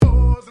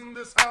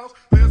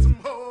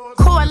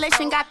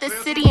Coalition got the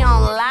city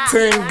on lock.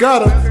 Team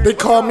Gutter, they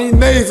call me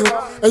Nasal.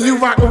 And you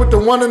rockin' with the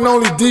one and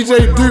only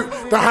DJ Duke,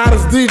 the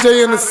hottest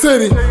DJ in the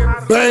city.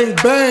 Bang,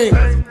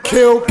 bang,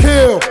 kill,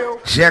 kill.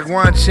 Check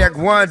one,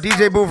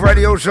 DJ Booth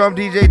Radio Show, I'm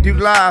DJ Duke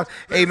Live.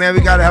 Hey man,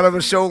 we got a hell of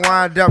a show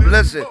lined up.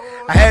 Listen,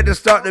 I had to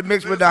start the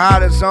mix with the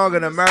hottest song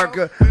in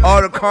America,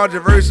 all the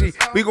controversy.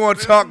 We gonna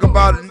talk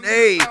about it.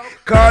 Hey,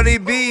 Cardi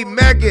B,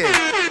 Megan.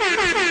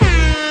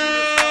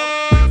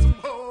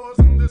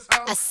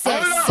 I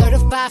said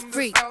certified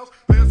freak,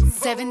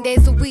 7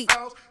 days a week.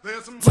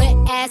 Wet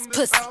ass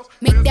pussy,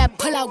 make that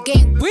pull out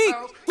game weak.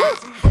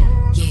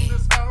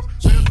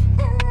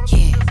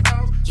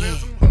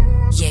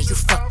 Yeah, you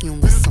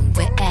fucking with some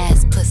wet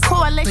ass pussy.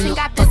 Coalition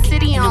got the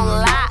city on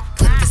lock.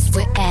 For this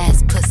wet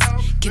ass pussy,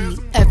 give me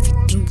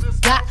everything you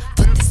got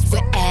for this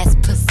wet ass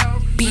pussy.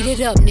 Beat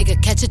it up,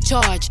 nigga, catch a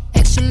charge.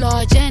 Extra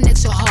large and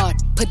extra hard.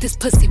 Put this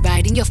pussy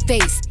right in your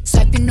face.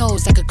 Swipe your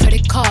nose like a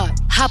credit card.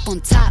 Hop on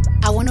top,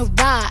 I wanna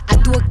ride. I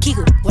do a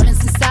giggle, what is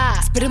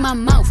inside? Spit in my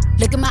mouth,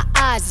 look in my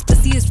eyes. This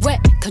pussy is wet,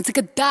 come take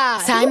a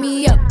dive. Tie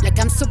me up like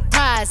I'm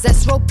surprised,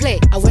 that's roleplay.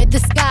 I wear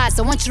disguise,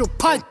 I want you to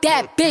park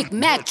that Big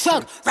Mac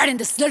truck right in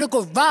this little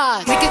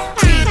garage. Make it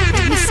clean,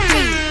 make me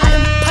scream. I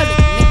don't public,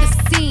 make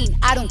a scene.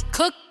 I don't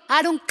cook,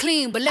 I don't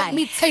clean, but let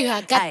me tell you,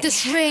 I got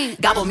this ring.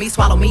 Gobble me,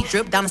 swallow me,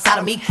 drip down inside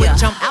of me. Quick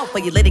jump out for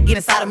you, let it get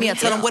inside of me. I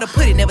tell them where to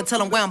put it, never tell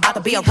them where I'm about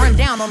to be. I run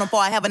down on them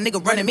before I have a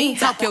nigga running me.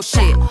 Talk your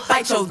shit,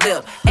 bite your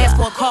lip. Ask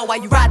for a call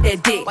while you ride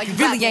that dick. You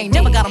really ain't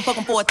never got him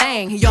fucking for a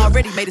thing. He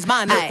already made his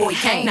mind up before he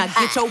came. Now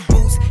get your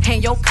boots,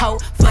 hang your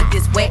coat for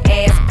this wet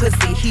ass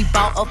pussy. He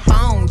bought a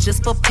phone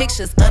just for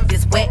pictures of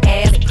this wet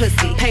ass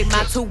pussy. Pay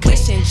my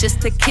tuition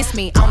just to kiss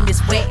me on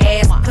this wet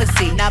ass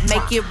pussy. Now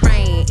make it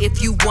rain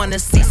if you wanna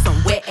see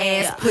some wet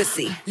ass pussy.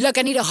 Look,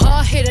 I need a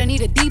hard hit, I need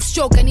a deep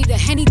stroke, I need a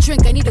Henny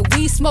drink, I need a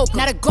weed smoke.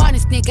 Not a garden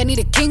snake, I need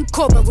a king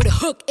cobra with a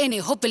hook in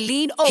it, hope it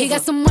lean over. He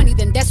got some money,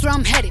 then that's where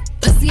I'm headed.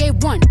 Pussy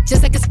A1,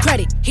 just like his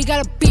credit. He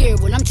got a beard,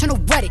 well I'm tryna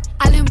wet it.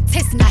 I let him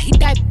taste it, now he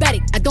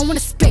diabetic. I don't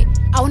wanna spit,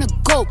 I wanna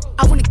go,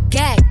 I wanna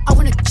gag, I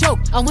wanna choke.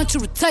 I want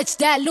you to touch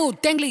that little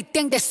dangly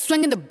thing that's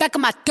swinging the back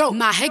of my throat.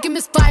 My head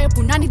is fire,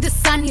 Punani the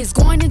sun is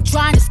going and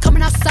drying, it's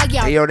coming outside,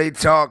 y'all. Hey yo, they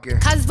talking.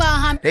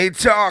 They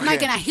talking.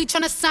 Mike and he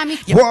tryna sign me.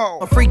 Whoa.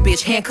 A freak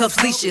bitch,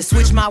 handcuffs, leashes.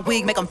 Switch my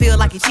wig, make him feel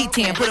like he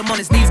cheating. Put him on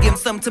his knees, give him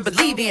something to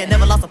believe in.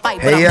 Never lost a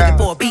fight, but I'm looking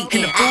for a beat.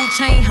 In the food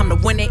chain, I'm the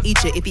one that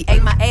eat you. If he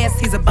ate my ass,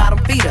 he's a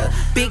bottom feeder.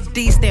 Big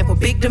D stand for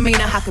big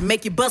demeanor. I can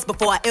make you bust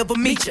before I ever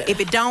meet you.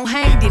 If it don't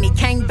hang, then he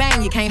can't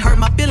bang. You can't hurt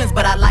my feelings,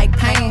 but I like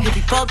pain. If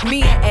he fuck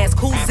me and ask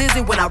who's is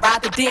it when I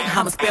ride the dick,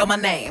 I'ma spell my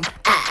name.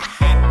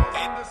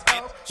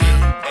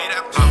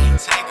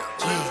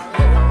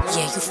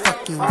 Yeah, you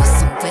fucking with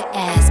some wet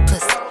ass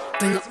pussy.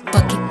 Bring a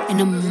bucket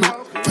and a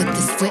mop for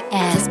this wet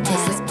ass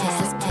pussy.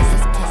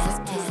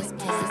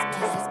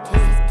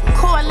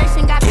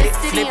 Coalition got the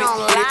city on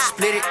lock. Hit it,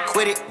 split it,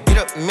 quit it, get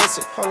up, miss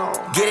it. Hold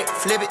on. Get it,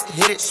 flip it,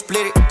 hit it,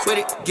 split it, quit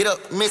it, get up,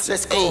 miss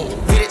it. Ayy.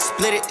 Hit it,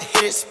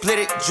 split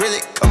it, drill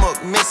it, come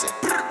up, miss it.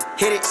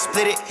 Hit it,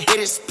 split it,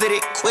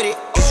 quit it,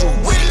 is you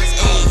with it?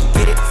 Ayy.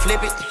 Get it,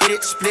 flip it, hit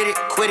it, split it,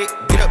 quit it,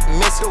 get up,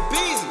 miss it.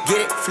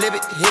 Get it, flip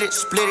it, hit it,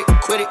 split it,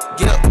 quit it,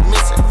 get up,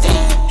 miss it.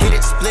 Ayy. Hit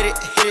it,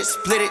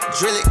 split it,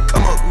 drill it,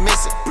 come up,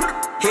 miss it.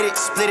 Hit it,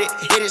 split it,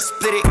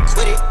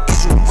 quit it,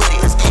 is you with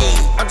it?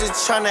 Ayy. I'm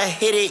just tryna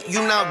hit it,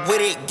 you not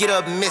with it, get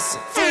up, miss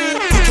it. You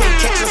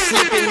can't catch him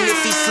slipping,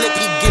 if he slip,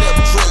 he get up,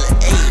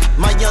 drillin'. Ayy.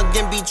 My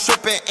youngin' be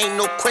trippin', ain't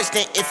no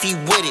question if he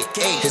with it.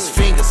 Ayy. His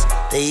fingers,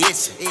 they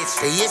itchin',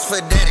 they itch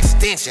for that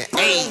extension.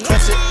 Ayy.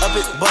 Clutch it, up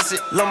it, bust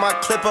it, load my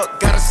clip up,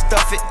 gotta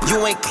stuff it.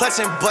 You ain't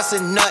clutchin',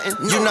 bustin' nothing,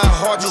 you not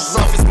hard, you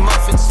soft as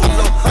muffins. A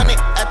little 100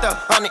 at the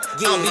 100, I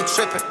don't be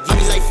trippin', you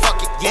be like fuck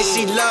it, and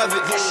she love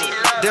it.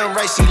 Damn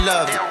right she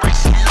love it.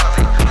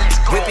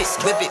 Whip it,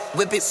 whip it,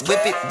 whip it,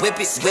 whip it, whip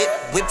it,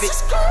 whip it.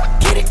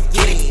 Get it,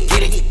 get it,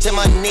 get it to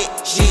my neck,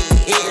 shit,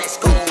 yeah.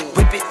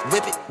 Whip it,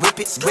 whip it, whip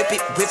it, whip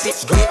it, whip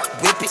it,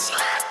 whip it.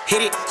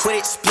 Hit it, quit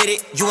it, split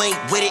it, you ain't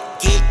with it,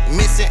 get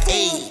missing,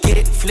 ayy. Get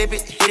it, flip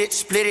it, hit it,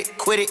 split it,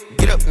 quit it,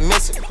 get up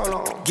missing.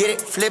 Get it,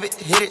 flip it,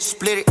 hit it,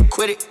 split it,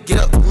 quit it, get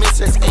up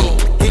missing,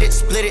 ayy. Hit it,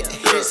 split it,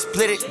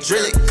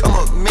 drill it, come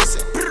up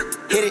missing.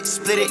 Hit it,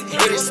 split it,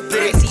 quit it.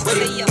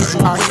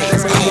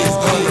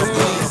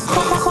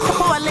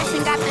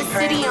 Coalition got the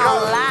city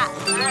on lock.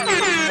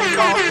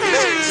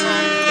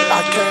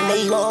 I came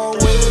a long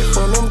way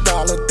from them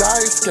dollar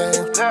dice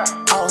games.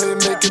 Out here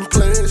making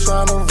plays,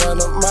 trying to run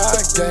up my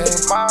game.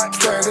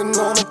 Standing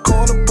on the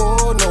corner,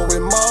 boy, know we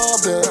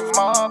mobbing.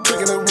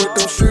 Kicking it with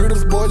them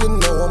shooters, boy, you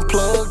know I'm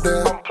plugged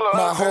in.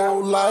 My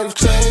whole life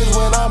changed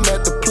when I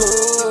met the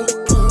plug.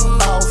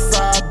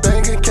 Outside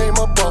banging, came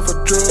up off a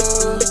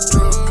drug.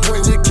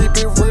 When you keep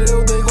it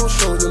real, they gon'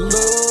 show you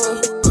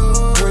love.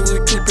 When you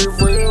keep it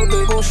real,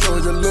 they gon' show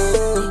you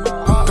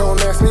love. Don't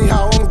ask me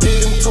how I'm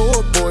getting to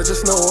it, boy,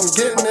 just know I'm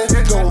getting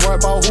it. Don't worry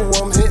about who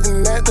I'm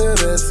hitting at,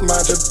 that's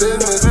mind your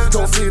business.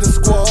 Don't see the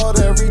squad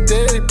every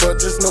day, but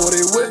just know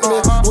they with me.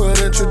 Would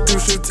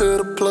introduce you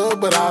to the plug,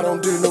 but I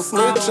don't do no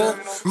snitching.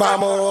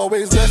 Mama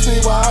always lets me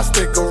while I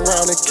stick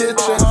around the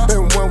kitchen.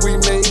 And when we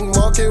made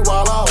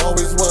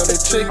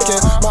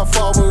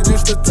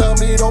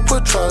don't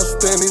put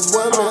trust in these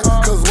women.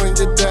 Cause when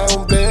you're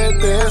down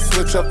bad, they'll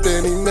switch up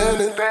any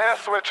minute. I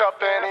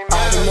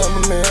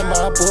remember me and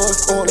my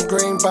boys on the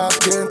green box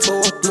getting to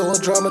it. Little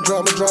drummer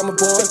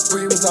boy.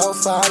 We was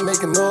outside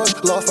making noise.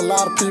 Lost a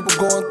lot of people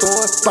going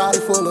through it. Body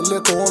full of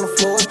liquor on the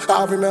floor.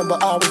 I remember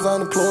I was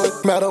unemployed.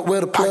 Met up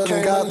with a plug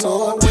and got to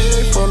it.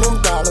 Way from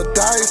them dollar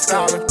dice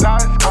games.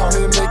 Out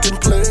here making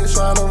plays,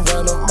 trying to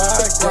run up my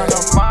game.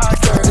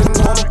 Standing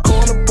on the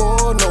corner,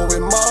 boy, know we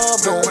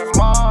mobbing.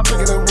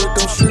 Kicking it with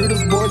them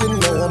shooters, boy, you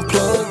know I'm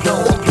plugged in.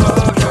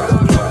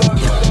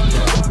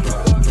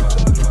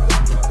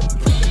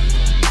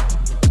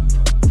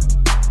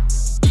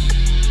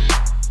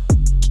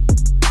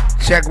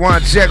 Check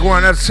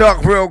one. Let's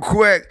talk real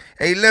quick.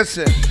 Hey,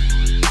 listen.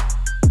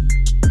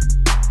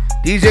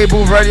 DJ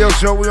Booth Radio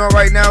Show, we on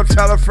right now.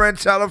 Tell a friend.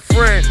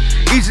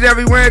 Each and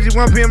every Wednesday,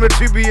 1 p.m. to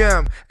 2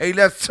 p.m. Hey,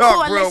 let's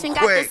talk real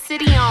quick.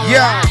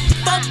 Yeah.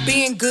 Fuck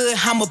being good,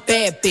 I'm a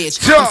bad bitch.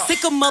 I'm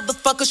sick of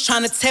motherfuckers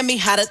trying to tell me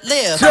how to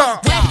live.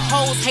 Whack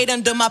hoes hate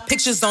under my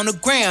pictures on the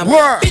gram.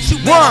 Bitch, you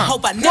better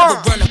hope I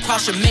never run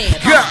across your man.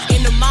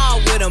 In the mall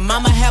with him,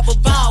 I'ma have a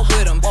ball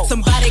with him.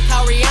 Somebody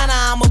call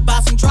Rihanna, I'ma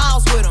buy some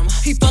draws with him.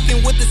 He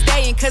fucking with the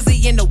stallion cause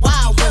he in the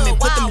wild women.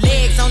 Put them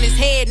legs on his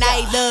head, now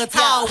he love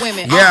tall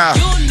women.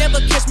 You'll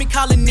never catch me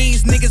calling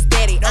these niggas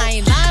daddy. I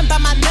ain't lying by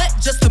my nut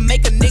just to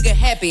make a nigga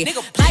happy.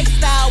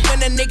 Lifestyle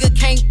when a nigga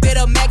can't fit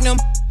a magnum.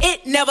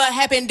 It never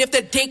happened if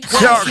the dick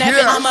wasn't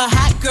snapping. I'm a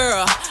hot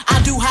girl,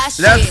 I do hot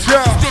shit.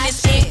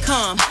 Finish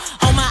income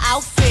on my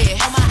outfit.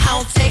 I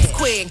don't text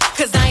quick,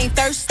 cause I ain't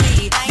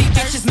thirsty. These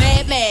bitches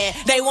mad,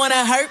 they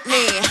wanna hurt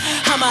me.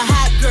 I'm a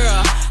hot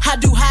girl, I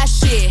do hot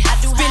shit.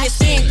 Finish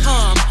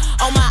income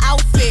on my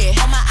outfit.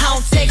 I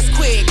don't text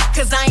quick,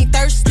 cause I ain't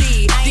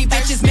thirsty. These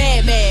bitches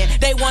mad,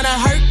 they wanna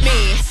hurt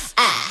me.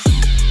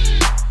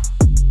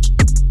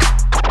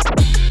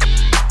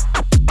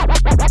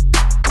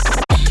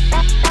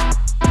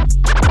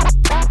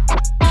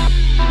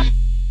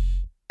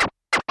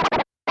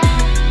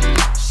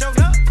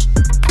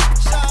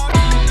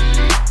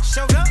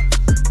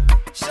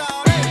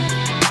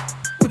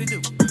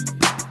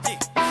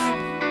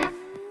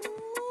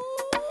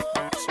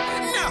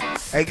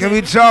 Hey, can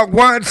we talk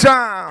one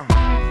time?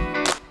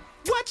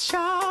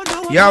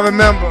 Y'all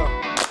remember?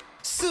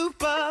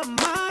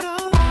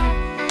 Supermodel,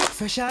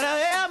 fresh out of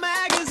Air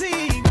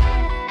magazine.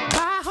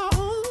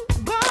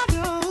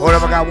 Hold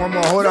up, I got one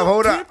more.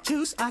 Hold up.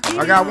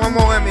 I got one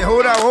more in me.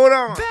 Hold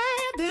on.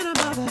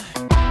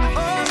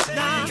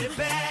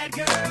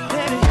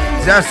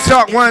 Just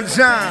talk one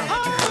time.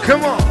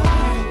 Come on.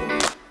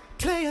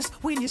 Players,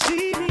 when you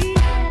see me,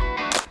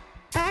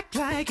 act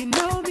like you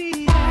know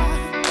me.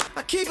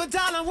 I keep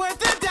 $1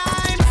 worth of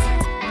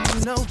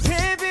dimes. No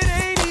pimping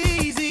ain't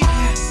easy.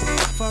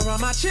 For all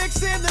my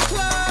chicks in the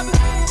club,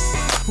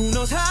 who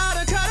knows how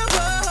to cut a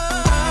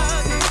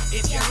bug?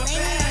 If you're a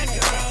bad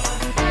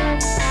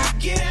girl,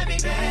 get at me,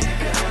 bad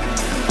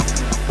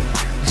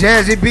girl.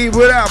 Jazzy B,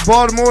 what up?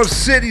 Baltimore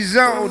City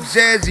Zone,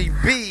 Jazzy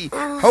B.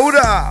 Hold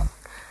up.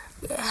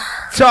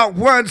 Talk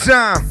one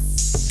time.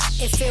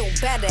 It feel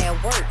better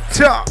at work.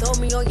 Talk. Throw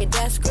me on your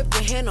desk, grip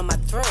your hand on my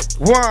throat.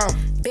 One.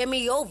 Bend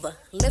me over,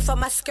 lift up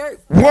my skirt.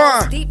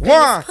 One.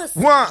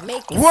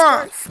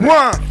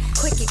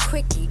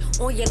 Quickie,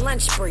 on your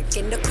lunch break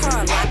in the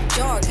car like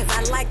jar, cause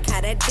I like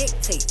how that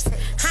dictates.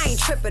 I ain't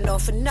tripping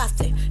off of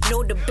nothing,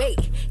 no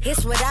debate.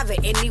 It's whatever,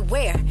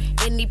 anywhere,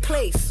 any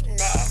place.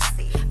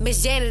 Nasty.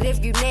 Miss Janet,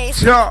 if you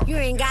nasty, you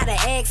ain't gotta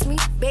ask me.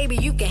 Baby,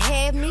 you can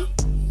have me.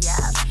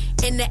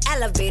 Yeah. In the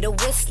elevator,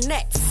 what's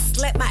next?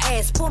 Slap my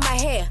ass, pull my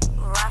hair.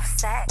 Rough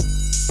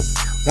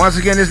sex. Once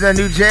again, it's that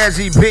new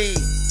Jazzy B.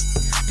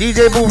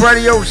 DJ Booth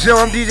Radio Show.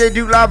 I'm DJ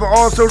Duke Live on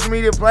all social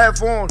media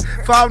platforms.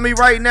 Follow me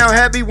right now.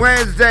 Happy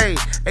Wednesday.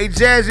 Hey,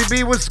 Jazzy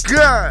B, what's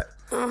good?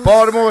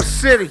 Baltimore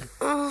City.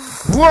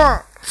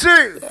 1,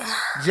 2.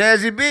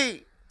 Jazzy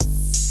B.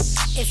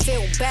 It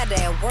feel better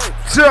at work.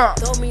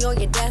 Throw me on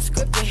your desk,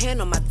 grip your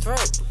hand on my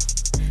throat.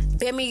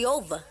 Bend me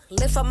over,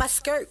 lift up my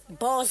skirt,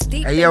 balls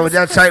deep. Hey, yo,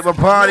 that type of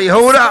party.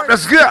 Hold up,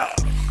 let's go.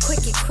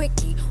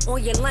 Quickie,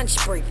 on your lunch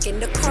break in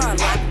the car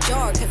like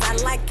jar, cause I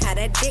like how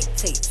that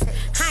dictates.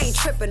 I ain't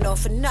tripping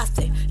off of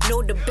nothing,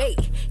 no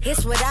debate.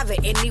 It's whatever,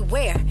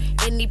 anywhere,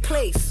 any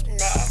place.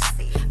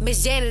 Nasty.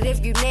 Miss Janet,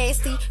 if you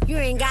nasty, you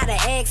ain't gotta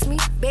ask me.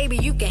 Baby,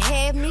 you can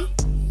have me.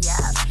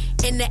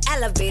 Yeah. In the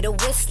elevator,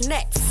 what's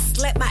next?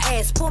 Slap my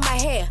ass, pull my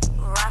hair.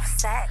 Rough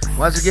sex.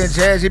 Once again,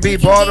 Jazzy B,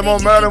 Baltimore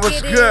Murder,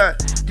 what's good?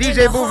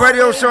 DJ Booth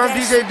Radio Show, I'm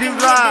DJ Duke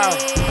Live.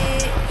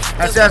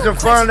 Let's have some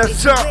fun,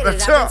 let's talk. I've been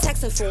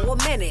texting for a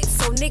minute,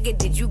 so nigga,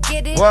 did you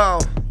get it? Whoa.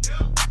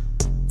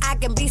 I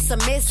can be some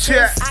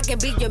mistress, I can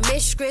be your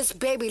mistress,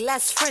 baby,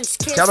 let's French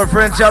kiss. Tell a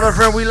friend,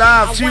 we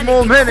live, 2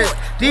 more minutes.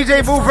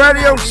 DJ Booth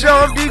Radio Show,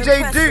 I'm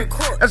DJ Duke.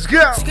 Let's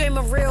go.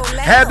 Screaming real loud.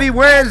 Happy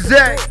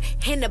Wednesday.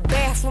 In the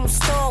bathroom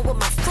stall with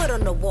my foot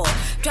on the wall.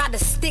 Drive the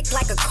stick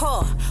like a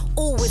car.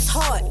 Ooh, it's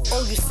hard.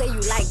 Oh, you say you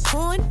like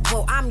porn?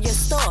 Well, I'm your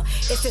star.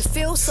 If it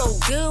feels so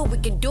good, we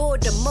can do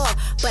it tomorrow.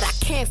 But I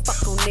can't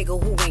fuck a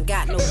nigga who ain't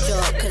got no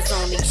job. Cause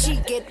only she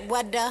get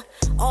weather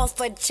off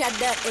of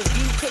cheddar. If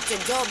you quit your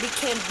job, we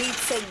can't be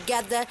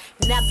together.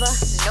 Never.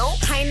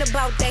 Nope. I ain't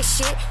about that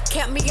shit.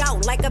 Kept me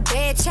out like a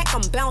bad check.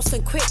 I'm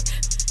bouncing quick.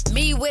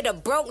 Me with a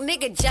broke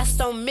nigga just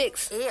don't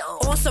mix. Ew.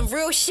 On some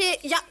real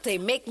shit, yuck, they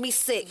make me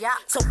sick.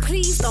 Yuck. So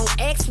please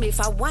don't ask me if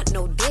I want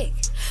no dick.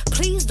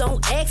 Please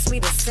don't ask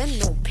me to send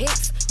no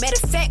pics. Matter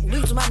of fact,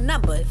 lose my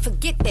number,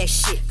 forget that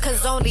shit.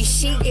 Cause only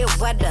she get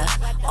weather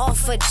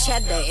off of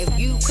cheddar. If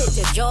you quit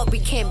your job, we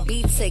can't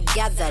be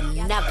together.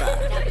 Never.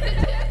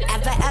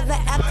 Ever, ever,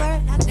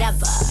 ever,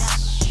 never.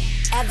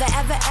 Ever,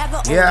 ever,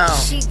 ever. Yeah.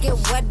 Only she get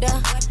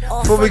weather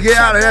off Before we of get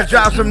out of here, cheddar.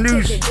 drop If some you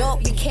news. quit your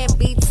job, we can't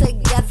be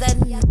together.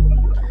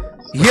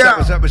 Yeah.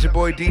 What's up? It's your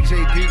boy DJ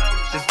Duke.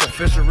 This is the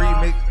official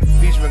remix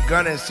featuring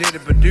Gunna and Sid, the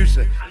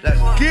producer. Let's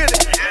get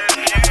it.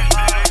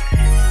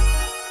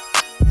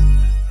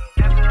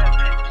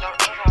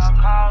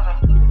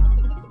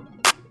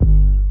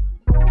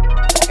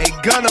 Hey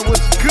Gunna,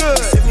 what's good?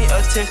 Send me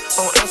a text,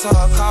 don't answer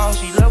her call.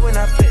 She love when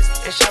I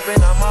flex and shopping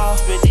her mall.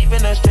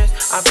 Relieving her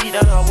stress, I beat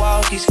on her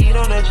walls. She skied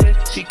on her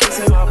chest, she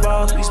kissing my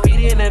balls. We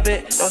speedy in the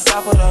bed, don't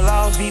stop for the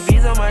laws.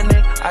 VVs on my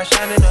neck, I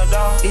shine in the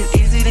dark. It's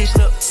easy to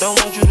slip, don't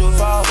want you to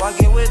fall.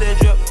 Walking with the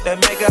drip, that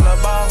make her a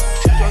ball.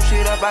 Shoot your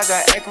shit up, I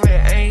got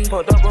accurate aim.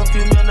 Pulled up a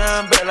few mil,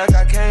 now I'm back like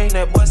I came.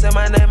 That boy said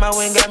my name, my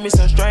wing got me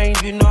so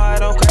strange. You know I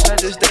don't crash, I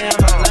just stay in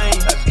my lane.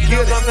 You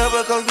know some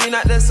pepper, cause we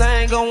not the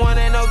same. Go on,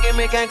 ain't no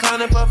gimmick, ain't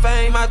clowning for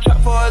fame. I trap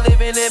for a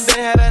living and Ben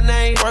had a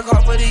name. Work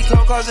hard for these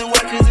clothes, causing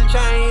watches and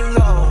chains.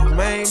 Oh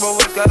man, bro,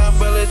 it's got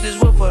umbrellas, this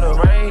whip for the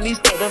rain. These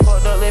stuff done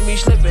fucked up, let me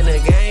slip in the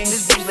game.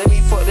 This bitch let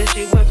me fuck this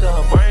shit whip to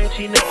her brain.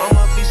 She know I'm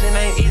a beast and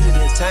ain't easy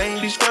to tame.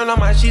 She sprung on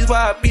my sheets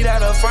while I beat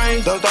out her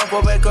frame. Those don't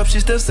go back up, she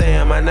still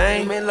saying my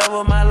name. In love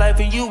with my life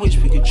and you wish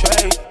we could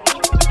trade.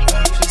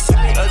 She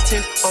sent me a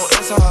text, don't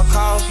answer her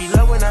call. She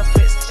love when I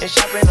flex and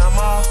shopping her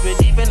mall.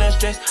 Relieving her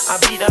stress, I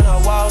beat on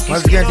her walls.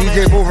 Once again,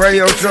 DJ Booth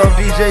Radio Show,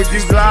 DJ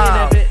Duke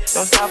Live.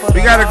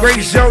 We got a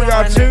great show,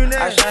 y'all tune in.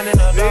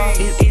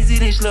 It's easy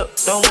to slip,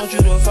 don't want you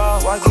to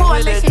fall.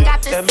 Coalition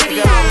got the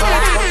city on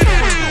lock.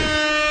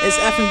 It's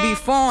F&B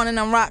Fawn, and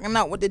I'm rocking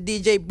out with the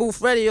DJ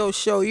Booth Radio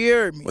Show. You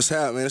heard me? What's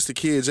happening, man? It's the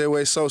kid,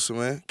 J-Way Sosa,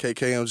 man.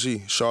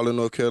 KKMG, Charlotte,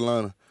 North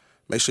Carolina.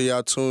 Make sure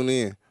y'all tune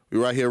in. We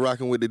right here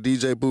rocking with the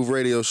DJ Booth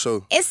Radio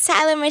Show. It's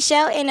Tyler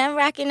Michelle, and I'm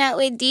rocking out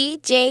with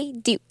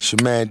DJ Duke. It's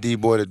your man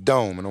D-Boy the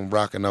Dome, and I'm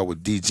rocking out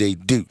with DJ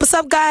Duke. What's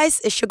up,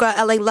 guys? It's your girl,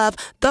 LA Love,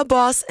 the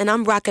boss, and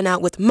I'm rocking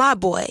out with my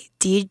boy,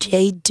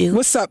 DJ Duke.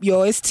 What's up,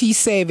 y'all? It's T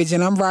Savage,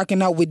 and I'm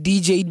rocking out with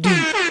DJ Duke.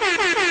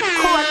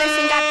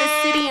 Coalition got the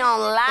city on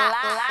lock.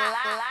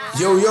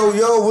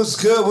 Yo, what's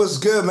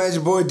good, man? It's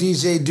your boy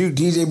DJ Duke,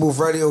 DJ Booth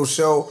Radio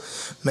Show.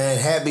 Man,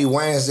 happy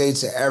Wednesday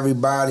to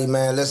everybody,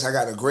 man. Listen, I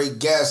got a great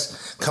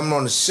guest coming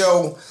on the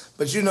show.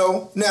 But you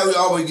know, now we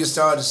always get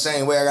started the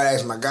same way. I gotta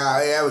ask my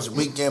guy, hey, how was your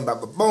weekend?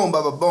 Boom.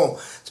 So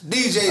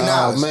DJ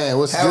Knowledge. Oh man,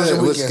 how was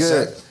your weekend,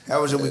 sir?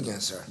 How was your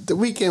weekend, sir? The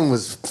weekend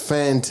was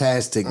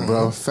fantastic,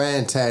 bro.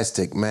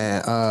 Fantastic,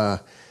 man.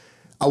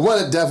 I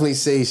want to definitely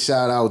say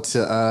shout out to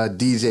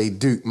DJ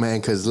Duke,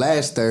 man, because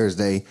last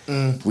Thursday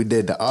we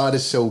did the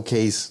artist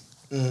showcase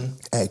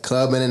at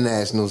Club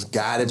Internationals.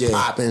 Got it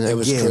popping again. It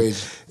was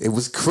crazy. It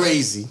was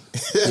crazy.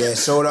 Yeah,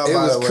 sold out. It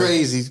was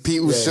crazy.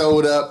 People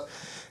showed up.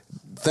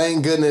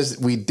 Thank goodness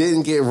we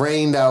didn't get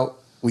rained out.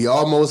 We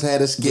almost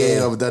had a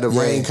scare of the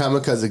rain coming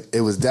because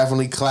it was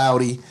definitely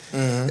cloudy,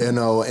 you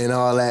know, and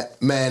all that.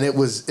 Man, it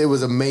was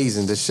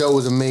amazing. The show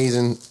was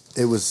amazing.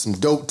 It was some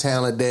dope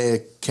talent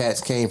there.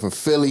 Cats came from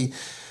Philly.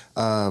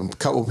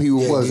 Couple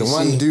people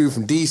one dude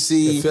from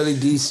DC. Philly,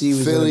 DC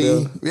was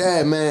Philly.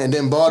 Yeah, man. And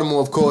then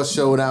Baltimore, of course,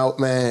 showed out.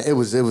 Man, it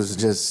was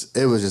just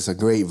a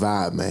great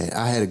vibe, man.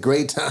 I had a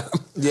great time.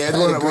 Yeah,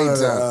 all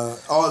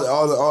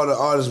the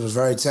artists was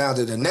very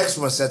talented. The next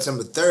one,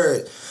 September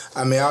 3rd.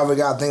 I mean, I already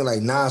got, I think,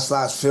 like 9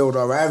 slots filled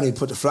already. I haven't even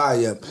put the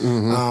flyer up.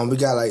 We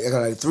got I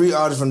got 3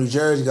 artists from New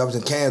Jersey. I was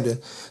in Camden.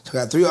 So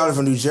I got 3 artists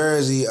from New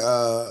Jersey,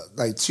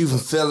 like 2 from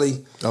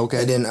Philly.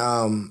 Okay. And then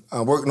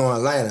I'm working on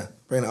Atlanta.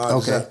 Bring the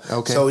artists up.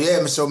 Okay.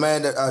 So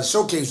man, the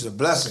showcase was a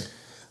blessing.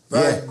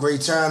 Right?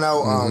 Great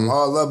turnout.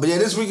 All love. But yeah,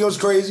 this weekend was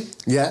crazy.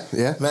 Yeah.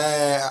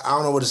 Man, I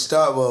don't know where to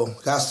start. Well,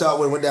 got to start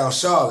with went down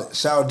Charlotte.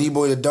 Shout out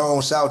D-Boy the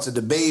Dome. Shout out to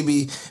the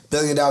Baby, $1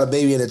 Billion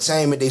Baby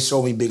Entertainment. They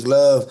showed me big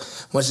love.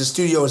 Went to the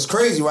studio. It's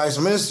crazy, right?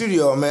 So I'm in the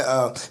studio. Man,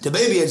 the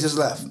Baby had just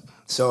left.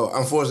 So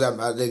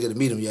unfortunately, I didn't get to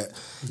meet him yet.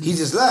 He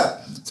just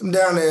left. So I'm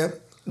down there.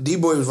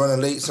 D-Boy was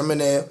running late. So I'm in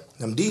there.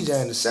 I'm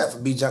DJing the set for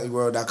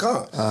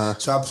BeatJunkieWorld.com.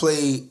 So I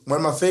played one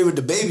of my favorite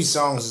The Baby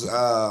songs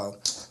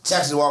is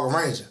Taxi Walker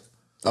Ranger.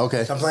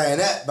 Okay. So I'm playing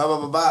that,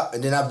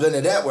 and then I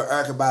blended that with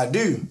Erykah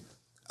Badu,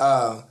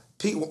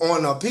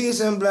 on Peace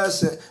and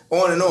Blessing,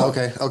 on and on.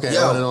 Okay,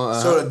 Yo, on and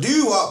on. So the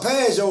dude walked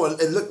past, yo, and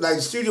it looked like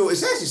the studio.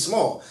 It's actually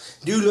small.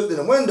 Dude looked in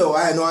the window.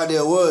 I had no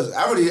idea it was.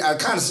 I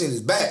kind of seen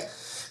his back.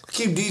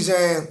 Keep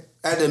DJing.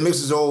 After the mix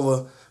is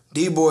over,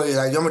 D-Boy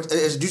like, I'm gonna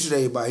introduce you to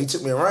everybody. He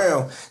took me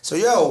around. So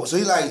he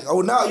like,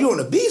 oh, now you on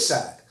the B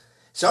side.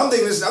 So I'm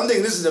thinking this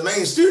is the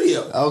main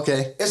studio.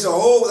 Okay. It's a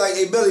whole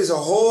hey Billy, it's a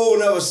whole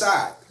nother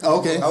side.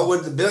 Okay.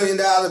 With the $1 billion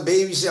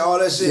baby shit, all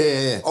that shit.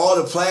 Yeah. All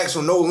the plaques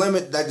from No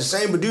Limit. Like the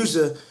same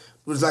producer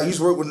was like used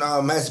to work with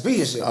Master P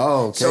and shit.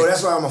 Oh, okay. So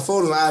that's why I'm a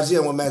photo on IG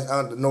on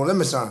with No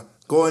Limit on.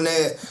 Go in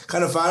there,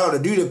 kind of find out the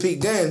dude that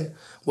peaked then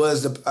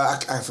was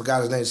I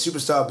forgot his name,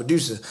 superstar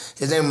producer.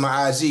 His name on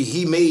my IG.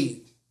 He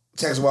made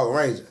Texas Walker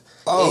Ranger.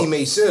 Oh. And he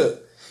made Suge.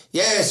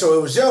 Yeah, so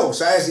it was Joe.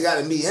 So I actually got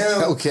to meet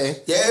him.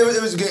 Okay. Yeah,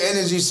 it was good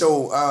energy.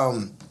 So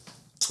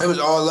it was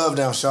all love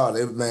down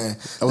Charlotte, man.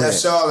 Left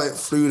Charlotte,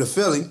 flew to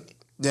Philly,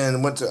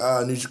 then went to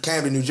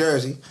Camden, New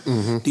Jersey.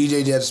 Mm-hmm.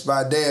 DJ did a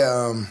spot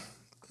there.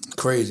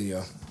 Crazy,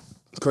 yo.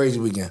 Crazy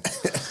weekend.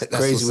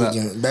 Crazy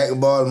weekend. Back in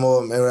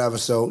Baltimore, whatever.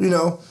 So,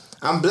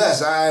 I'm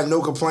blessed. I have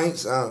no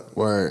complaints.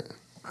 Word.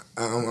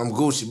 I'm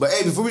Gucci. But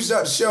hey, before we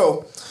start the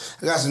show,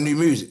 I got some new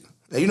music.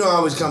 Now, I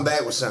always come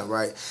back with something,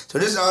 right? So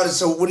this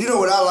artist, what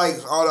I like,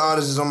 all the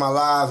artists is on my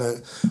live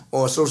and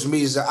on social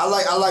media, is I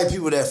like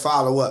people that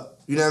follow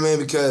up. You know what I mean?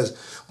 Because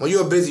when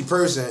you're a busy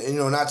person, and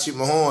not toot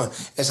my horn,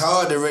 it's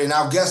hard to really, and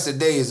our guest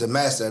today is a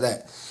master of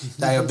that.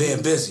 Like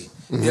being busy.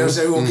 You know what I'm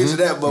saying? We're going to get to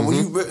that, but when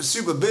you're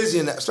super busy,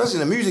 and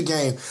especially in the music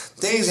game,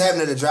 things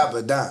happen at the drop of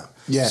a dime.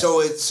 Yeah.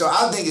 So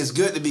I think it's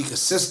good to be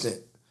consistent.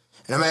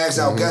 And I'm going to ask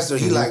our guest,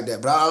 he like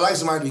that. But I like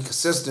somebody to be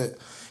consistent.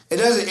 It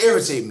doesn't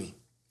irritate me.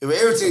 It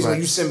irritates when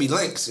you send me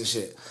links and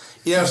shit.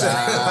 You know what I'm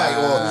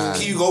saying? Or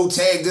can you go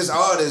tag this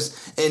artist?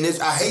 And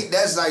I hate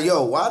that's like,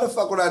 yo, why the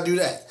fuck would I do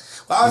that?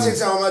 Well, I'll take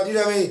time about, you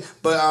know what I mean?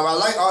 But I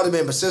like artists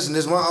being persistent.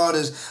 There's one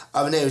artist,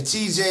 his name is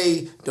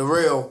TJ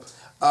Darrell.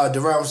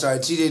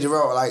 TJ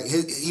Darrell. Like,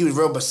 he was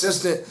real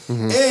persistent.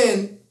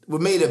 And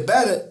what made it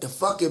better, the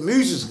fucking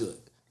music's good.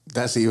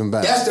 That's even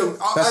better. That's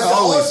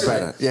always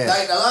ultimate. better. Yeah.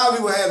 Like, a lot of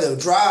people have the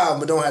drive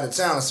but don't have the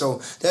talent.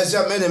 So let's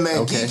jump in there, man.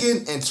 Okay.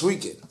 Geeking and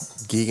tweaking.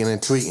 Geeking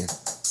and tweaking.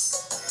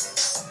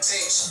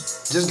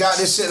 Just got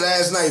this shit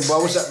last night, boy.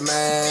 What's up,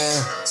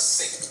 man?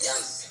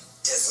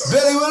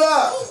 Billy, what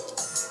up?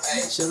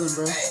 Chillin',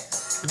 bro.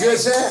 Good,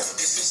 Sam?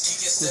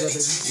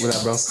 What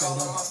up, bro?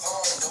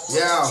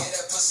 Yeah.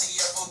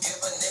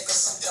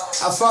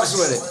 I fucks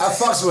with it.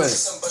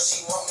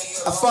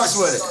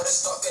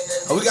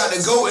 Oh, we got the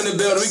GOAT in the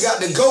building.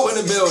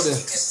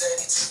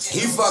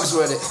 He fucks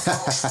with it.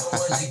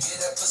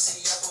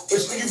 You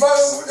fuck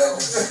with that?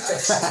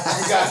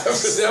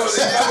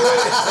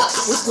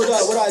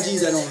 What IG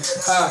is that on?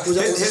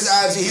 His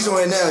IG, he's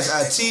on it now. It's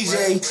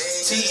TJ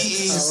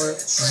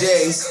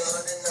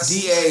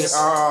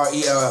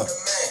TEEJDARRELL.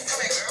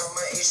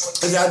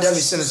 I'll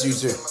definitely send it to you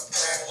too.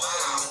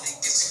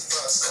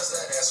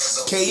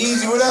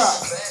 K-Easy, what up?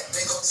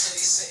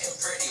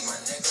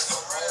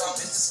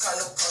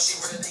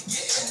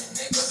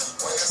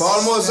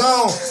 Baltimore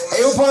Zone.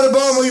 Hey, what part of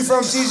Baltimore you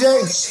from, TJ?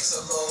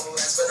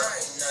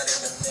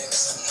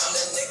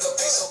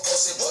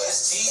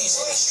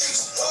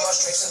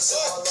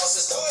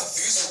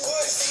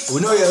 We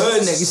know your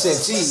hood nigga. He said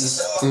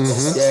cheese.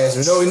 Mm-hmm. Yes,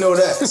 we know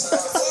that.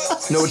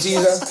 You know what cheese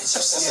is?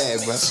 Yeah,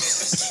 bro.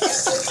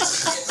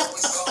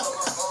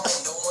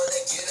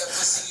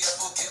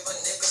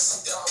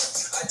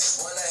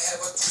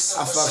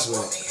 I fucks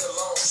with it.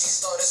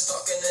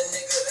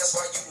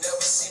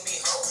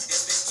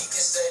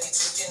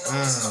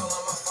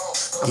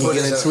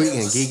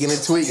 Geeking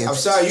and tweaking. I'm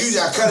sorry,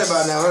 usually I cut it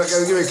by now.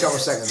 Give me a couple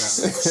seconds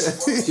now.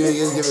 give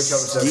me a couple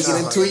seconds. Geeking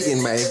and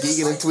tweaking, man.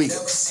 Geeking and tweaking.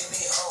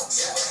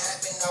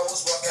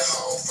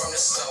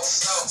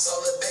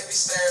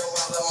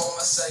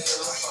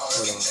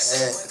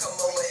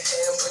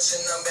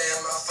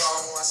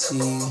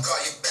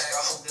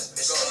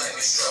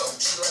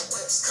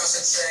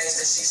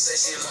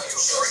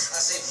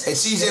 Hey,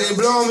 CJ, they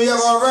blowing me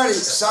up already.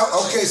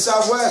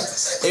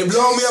 Southwest. They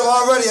blowing me up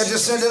already. I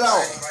just sent it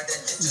out.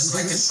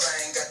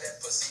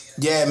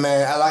 Yeah,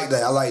 man, I like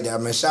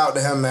that, man. Shout out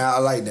to him, man. I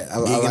like that.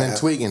 Geeking and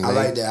tweaking, man.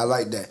 I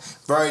like that.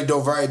 Very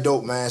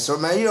dope, man. So,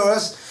 man,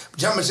 let's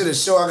jump into the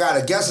show. I got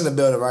a guest in the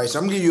building, right? So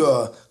I'm gonna give you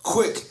a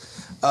quick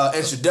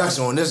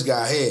introduction on this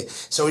guy here.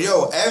 So,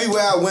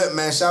 everywhere I went,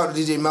 man, shout out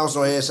to DJ Mouse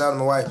on here, shout out to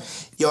my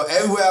wife.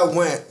 Everywhere I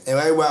went and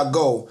everywhere I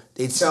go,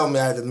 they tell me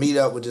I have to meet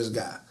up with this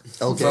guy.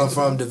 Okay.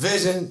 From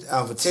Division,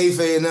 from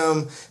Tafe and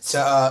them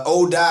to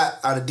O-Dot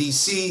out of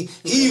DC.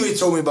 He even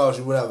told me about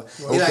you, whatever.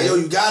 Okay. He's like,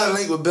 you gotta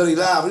link with Billy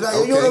Lyve. He's like,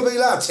 you don't know Billy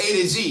Lyve?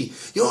 Tater G.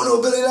 You don't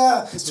know Billy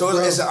Lyve? So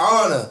it's an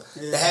honor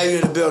to have you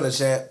in the building,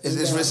 champ.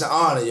 It's an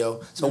honor,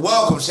 yo. So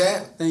welcome,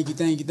 champ. Thank you.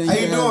 How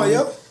you doing,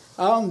 yo?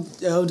 I'm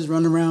just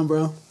running around,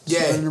 bro.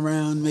 Just running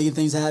around, making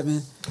things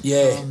happen.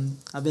 Yeah.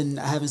 I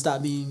haven't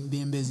stopped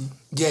being busy.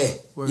 Yeah.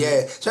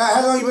 So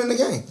how long you been in the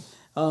game?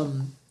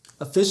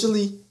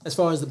 officially, as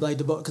far as the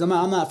because I'm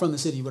not from the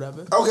city,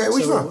 whatever. Okay, where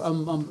you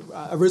from? I'm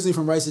originally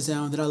from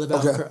Ricerstown, then I live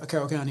out in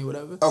Carroll County,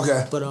 whatever.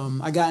 Okay. But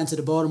I got into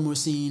the Baltimore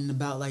scene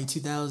about like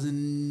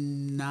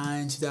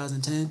 2009,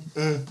 2010.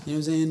 You know what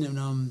I'm saying?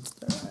 And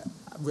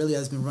really,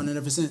 I've been running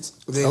ever since.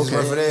 Okay.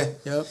 For that.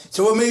 Yep.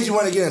 So what made you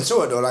want to get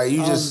into it though? Like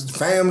you just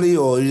family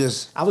or you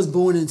just? I was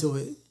born into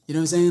it. You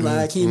know what I'm saying?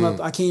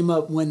 Like I came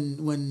up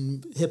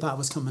when hip hop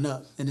was coming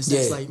up, in the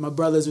sense like my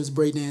brothers was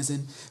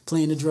breakdancing,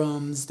 playing the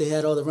drums. They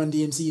had all the Run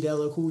DMC, the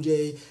LL Cool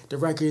J, the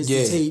records,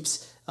 the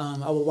tapes.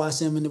 I would watch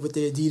them with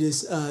their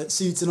Adidas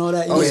suits and all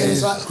that. You know what I'm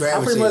saying? So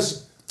I pretty much.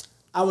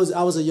 I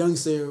was a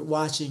youngster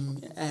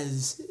watching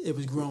as it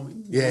was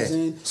growing. You know what I'm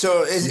saying?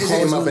 So you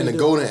came up in the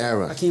golden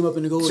era. I came up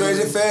in the golden era. So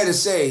is it fair to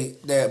say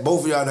that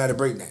both of y'all know how to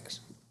breakdance?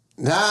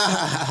 Nah.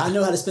 I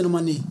know how to spin on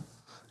my knee.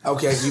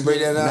 Okay, so you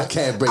break that down? I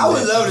can't break that. I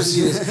would love to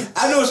see this.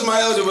 I know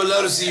somebody else that would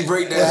love to see you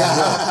break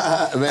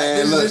that.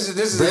 Man, this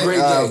is a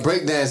great game.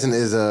 Breakdancing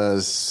is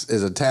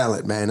a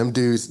talent, man. Them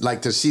dudes,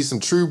 like to see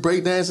some true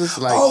breakdancers.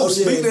 Like,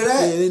 speaking of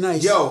that, they're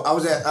nice. Yo, I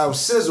was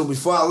Sizzle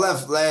before I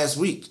left last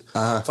week.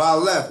 Before I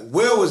left,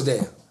 Will was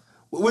there.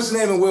 What's the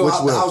name of Will? The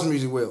house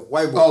music Will.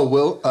 White boy. Oh,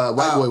 Will.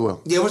 White boy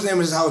Will. Yeah, what's the name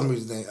of his house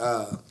music thing?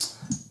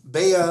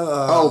 Bessie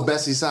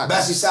Sockman.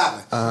 Bessie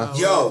Sockman.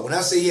 Yo, when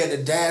I say he had the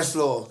dance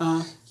floor,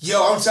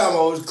 yo, I'm talking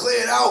about it was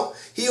cleared out.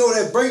 He on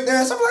that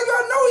breakdance. I'm like, yo,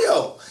 I know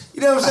yo.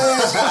 You know what I'm saying?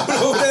 So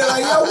I'm over there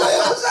like, yo, Will,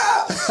 what's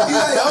up? He's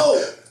like,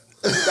 oh.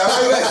 So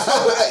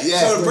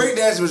the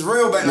breakdance was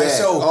real back then.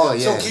 So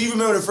can you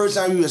remember the first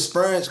time you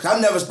experienced? Cause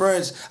I've never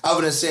experienced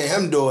other than seeing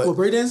him do it. What,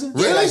 breakdancing?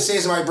 Yeah, like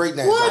seeing somebody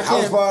breakdance. Like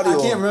house party. I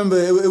can't remember.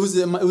 It was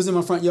in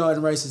my front yard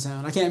in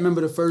Ricerstown. I can't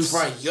remember the first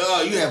front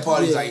yard. You had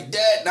parties like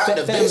that, not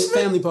the basement.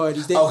 Family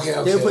parties. They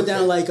would put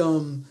down like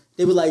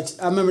They would like.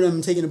 I remember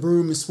them taking a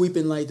broom and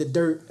sweeping like the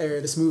dirt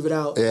area to smooth it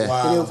out. Yeah.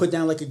 And they would put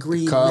down like a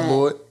green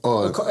cardboard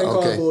mat,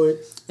 cardboard,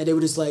 and they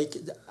would just like.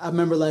 I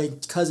remember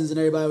like cousins and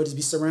everybody would just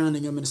be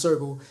surrounding them in a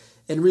circle.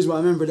 And the reason why I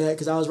remember that,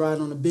 because I was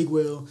riding on a big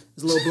wheel,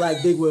 this little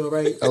black big wheel,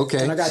 right?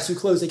 Okay. And I got too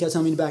close, they kept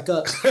telling me to back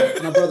up.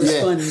 And my brother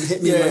spun and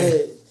hit me in my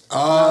head.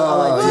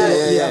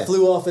 I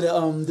flew off of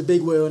the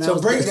big wheel. And so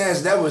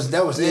breakdance, that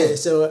was it.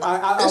 So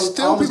I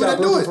still people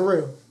that do it for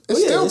real.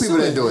 It's still people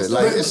that do it.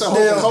 Like it's a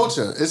whole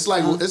culture. It's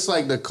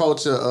like the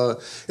culture.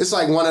 It's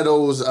like one of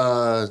those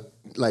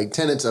like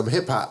tenets of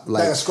hip hop,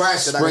 like a scratch,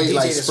 spray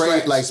painting,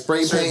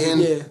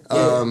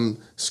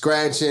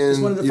 scratching. It's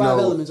one of the 5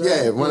 elements, right?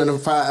 Yeah, one of the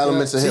 5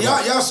 elements of hip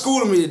hop. Y'all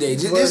schooling me today.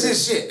 This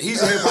is shit.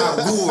 He's a hip hop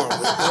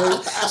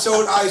guru.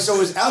 So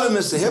it's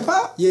elements to hip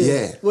hop.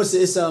 Yeah. What's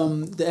it? It's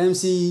the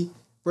MC,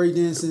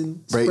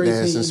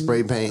 breakdancing,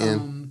 spray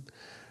painting.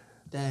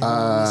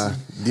 I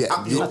think it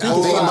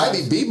might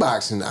be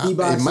beatboxing.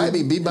 It might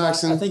be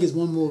beatboxing. I think it's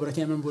one more, but I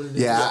can't remember what it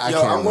is. Yeah,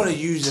 I'm gonna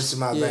use this to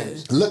my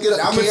advantage. Look it up.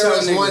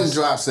 KRS-One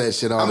drops that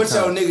shit all the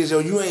time. I'm gonna tell niggas, yo,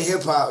 you ain't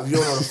hip hop if you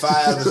don't know the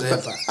 5 elements of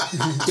hip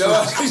hop.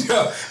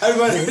 yo,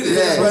 everybody,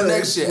 this is my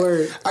next shit.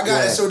 I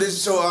got it.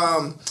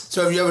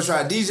 So have you ever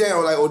tried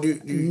DJing or do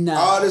you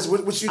artists?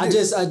 What you do?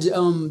 the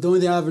only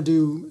thing I ever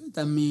do.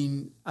 I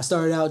mean, I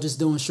started out just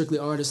doing strictly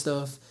artist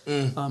stuff.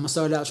 I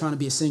started out trying to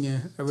be a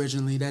singer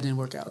originally. That didn't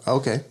work out.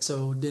 Okay.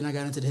 So then I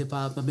got into the hip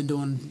hop. I've been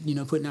doing,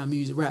 putting out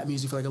rap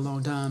music for like a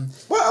long time.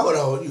 Well,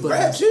 hold on, you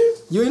rap too?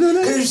 You ain't know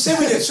that? Because you sent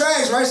me the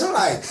tracks, right? So I'm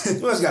like, you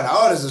must got an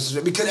artist or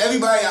shit. Because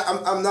everybody,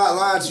 I'm not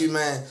lying to you,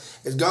 man.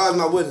 As God's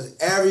my witness,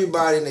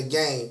 everybody in the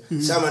game,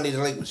 somebody need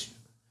to link with you.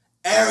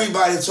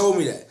 Everybody told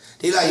me that.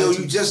 They like, yo,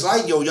 you just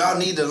like, y'all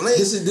need to link.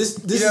 This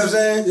you know what I'm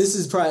saying? This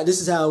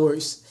is how it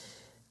works.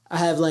 I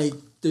have like,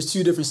 there's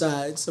 2 different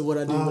sides of what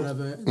I do,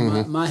 whatever.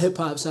 My hip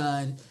hop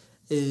side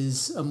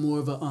is a more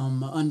of a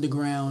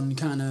underground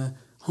kind of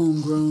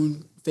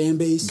homegrown fan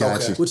base,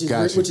 which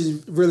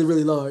is really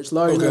really large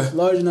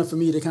enough for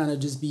me to kind of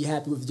just be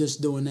happy with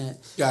just doing that.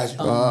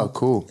 Gotcha.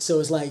 Cool. So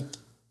it's like,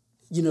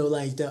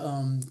 like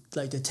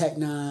the Tech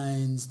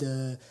Nines,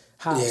 the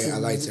Hops. Yeah, I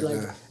like Tech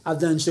Nine. I've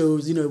done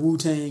shows,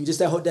 Wu-Tang, just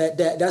that's where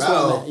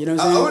I'm at. You know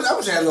what I'm saying? I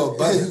wish I had a little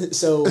buzzer.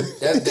 So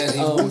that's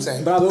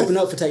Wu-Tang. But I've opened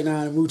up for Tech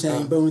Nine,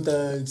 Wu-Tang, Bone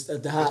Thugs,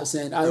 the Hops,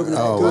 and I opened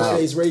up for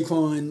Ghostface,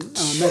 Raekwon,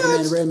 Method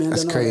Man, Redman.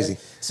 That's crazy.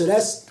 So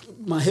that's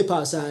my hip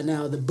hop side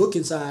now. The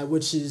booking side,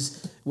 which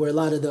is where a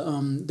lot of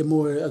the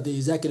more of the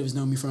executives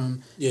know me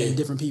from, and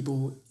different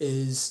people,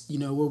 is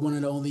we're one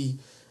of the only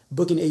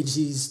booking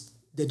agencies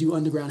that do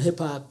underground hip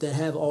hop that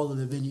have all of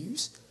the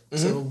venues.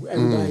 So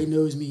everybody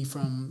knows me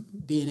from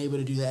being able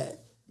to do that.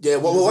 Yeah,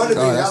 well, one of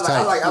the things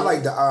I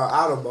like the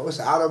Outer Bar. What's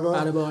the Outer Bar?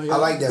 Outer Bar, yeah. I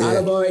like that.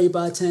 Outer Bar,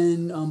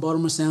 8x10,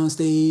 Baltimore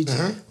Soundstage,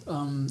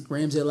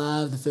 Ramsey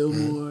Lyve, the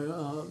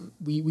Fillmore.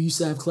 We used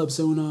to have Club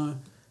Sonar.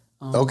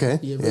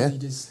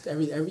 Just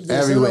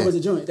everywhere. Sonar was a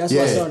joint. That's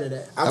where I started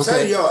at. I'm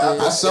telling you,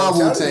 I saw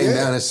Wu-Tang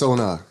down at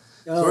Sonar.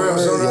 I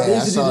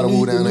saw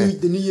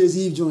the New Year's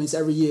Eve joints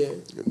every year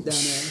down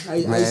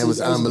there. It was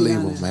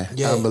unbelievable, man.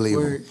 Yeah,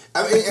 unbelievable.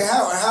 I mean,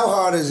 how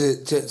hard is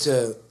it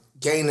to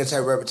gain the type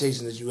of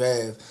reputation that you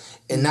have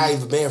and not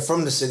even being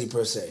from the city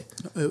per se?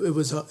 It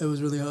was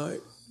really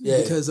hard.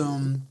 Yeah. Because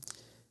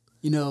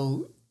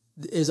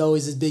there's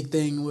always this big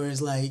thing where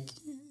it's like,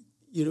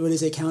 you know what they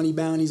say, county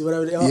bounties,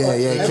 whatever. County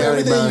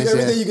bounties.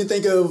 Everything you can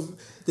think of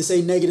to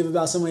say negative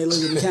about somebody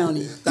living in the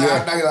county.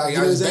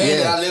 I was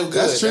bad, I live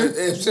good. That's true.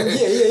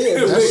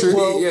 Yeah. That's true.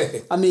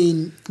 Well, I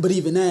mean, but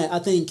even that, I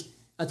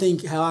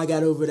think how I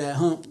got over that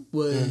hump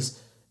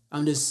was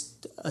I'm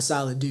just a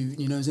solid dude.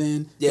 You know what I'm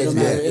saying? Yeah,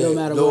 it don't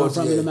matter where I'm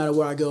from. It don't matter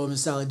where I go. I'm a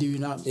solid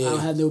dude. I don't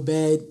have no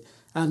bad.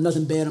 I have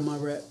nothing bad on my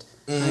rep.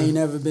 I ain't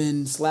never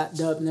been slapped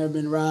up. Never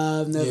been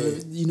robbed. Never.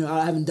 You know,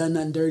 I haven't done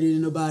nothing dirty to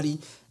nobody.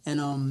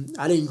 And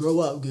I didn't grow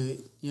up good. You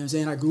know what I'm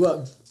saying? I grew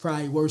up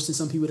probably worse than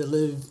some people that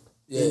live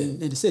in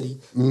the city,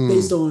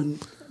 based on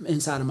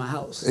inside of my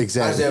house.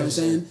 Exactly. You know what I'm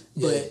saying?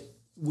 But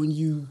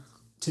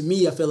to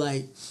me, I feel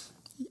like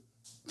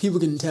people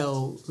can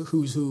tell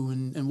who's who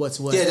and what's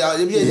what. Yeah,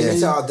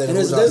 it's all that. And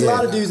there's a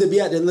lot of dudes that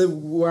live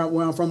where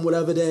I'm from,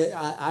 whatever. That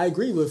I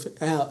agree with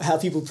how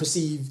people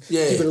perceive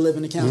people that live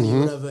in the county or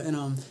whatever. And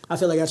I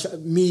feel like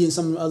me and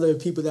some other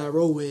people that I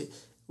roll with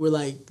were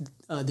like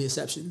the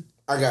exception.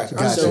 I got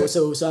you.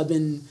 So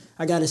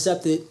I got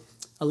accepted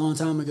a long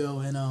time ago,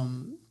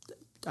 and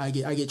I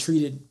get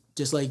treated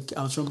just like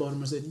I was from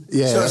Baltimore City.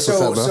 Yeah.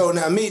 So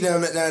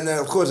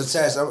now of course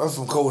attached. I'm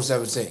from Code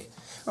 17.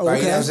 Oh, right,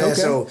 okay, you know what I'm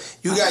saying? okay. So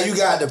you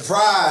got the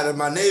pride of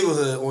my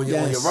neighborhood on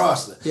your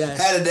roster.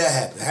 Yes. How did that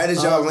happen? How did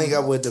y'all link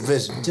up with the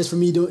vision? Just for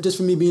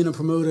me being a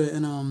promoter,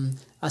 and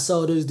I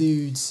saw those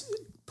dudes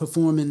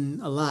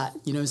performing a lot.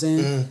 You know what I'm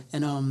saying?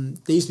 And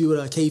they used to be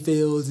with K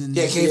Fields and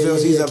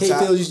K-Fields, he's up top.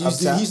 K-Fields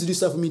he used to do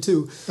stuff with me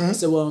too.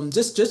 So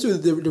just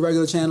with the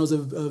regular channels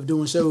of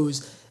doing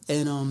shows,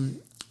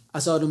 and I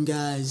saw them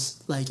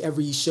guys like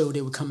every show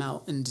they would come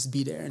out and just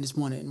be there and just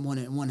want it.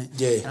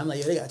 Yeah. And I'm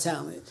like, they got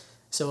talent.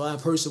 So I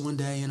approached them one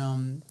day,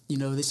 and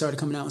they started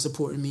coming out and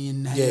supporting me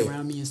and hanging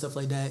around me and stuff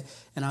like that.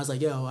 And I was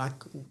like, yo,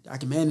 I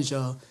can manage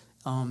y'all.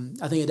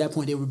 I think at that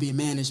point they were being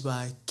managed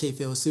by K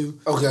Fields too,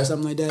 or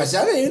something like that.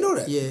 I didn't even know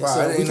that. Yeah, wow,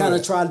 so we kind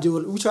of tried to do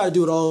it. We tried to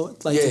do it all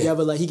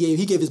together. Like he gave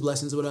his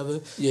blessings or whatever.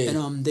 Yeah.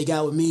 And they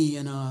got with me,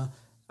 and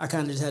I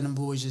kind of just had them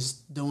boys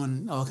just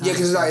doing all kinds. Yeah,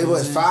 because it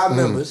was 5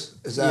 members.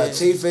 It's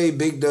T-Fay,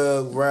 Big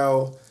Doug,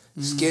 Rel,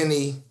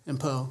 Skinny, and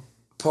Poe.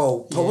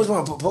 Which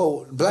one?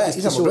 Poe, Black.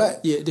 You talking about Black?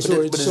 Yeah, the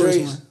shortest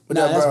one.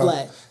 No, that's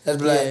Black.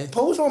 That's Black. Yeah.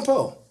 Poe, which one?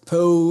 Poe.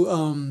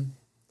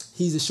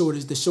 He's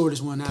the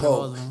shortest one out of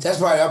all of them. That's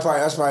why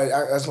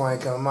I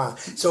ain't come to mind.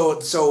 So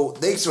it's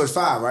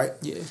 5, right?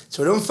 Yeah.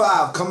 So them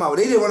 5 come out.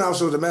 They did one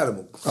episode of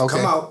Malibu. Okay.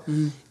 Come out.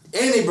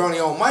 And they brought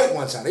their own mic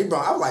one time. I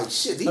was like,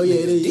 shit, these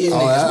niggas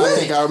I winning.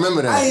 think I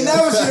remember that. I ain't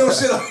never seen no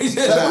shit like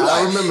that.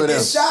 I remember that.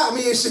 It shocked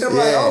me and shit. I'm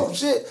like, oh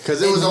shit.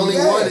 Because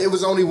it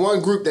was only one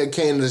group that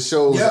came to the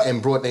shows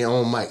and brought their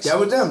own mics. That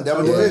was them. That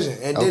was Division.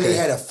 And then they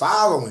had a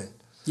following.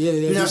 Yeah,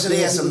 you know what I'm saying?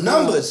 They had some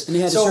numbers. And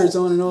they had the shirts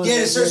on and all. Yeah,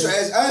 the shirts.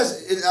 As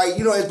us, like,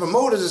 as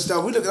promoters and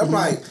stuff, we look. I'm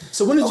like,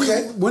 so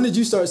when did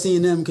you start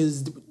seeing them?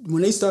 Because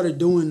when they started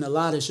doing a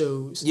lot of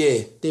shows,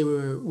 they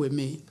were with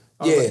me.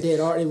 Yeah,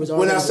 it was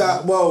when I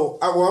started.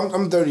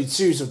 I'm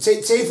 32, so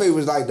Tay-Fay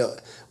was like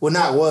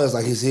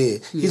his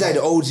head. He's like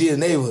the OG of the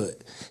neighborhood.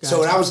 Gotcha. So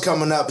when I was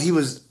coming up, he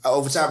was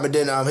over top, but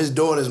then his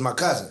daughter's my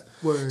cousin.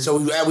 Word. So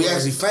we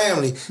actually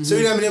family. So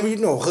you know what I mean?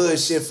 Hood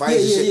shit,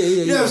 fights and shit.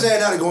 You know what I'm saying?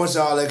 Not to go into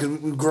all that because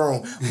we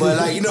grown, but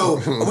like we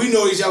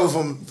know each other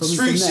from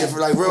street shit, from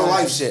like real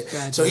life shit.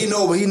 Gotcha. So he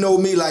know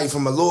me like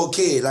from a little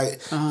kid,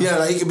 like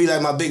like he could be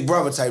like my big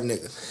brother type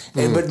nigga.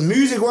 And but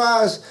music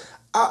wise,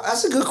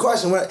 that's a good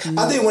question.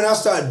 I think when I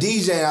started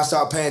DJing, I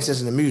started paying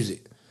attention to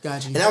music.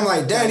 Gotcha. And I'm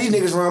like, damn, these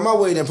niggas run my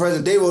way. Then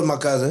President Dave was my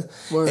cousin.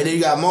 Word. And then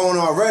you got Moan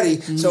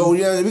already. So, we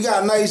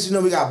got nice,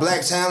 we got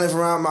black talent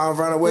around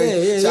the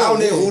way. So out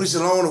there, Hootie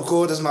Salone, of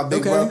course, that's my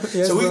big brother.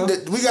 Yes, so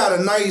we got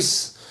a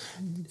nice,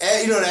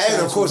 the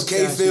actor, of course,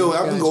 K-Field.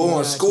 I can go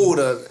on school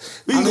to,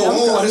 we can go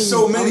on. There's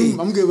so many.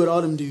 I'm good with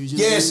all them dudes.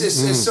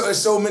 It's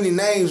so many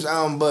names.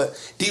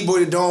 But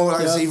D-Boy the Dome,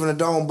 like I say, even the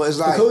Dome, but it's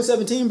like. Code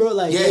 17, bro,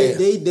 like,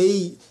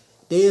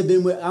 they have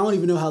been with. I don't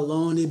even know how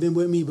long they've been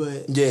with me,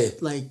 but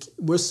like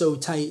we're so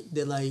tight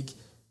that like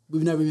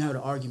we've never even had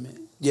an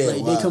argument. Yeah,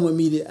 like they come with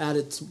me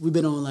we've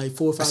been on like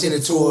 4 or 5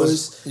 different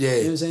tours. Yeah, you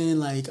know what I'm saying?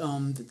 Like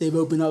they've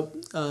opened up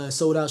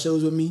sold out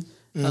shows with me.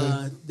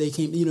 They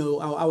came.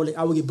 I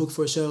would get booked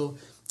for a show,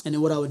 and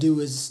then what I would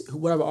do is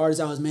whatever artist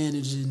I was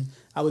managing,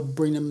 I would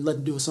bring them, let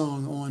them do a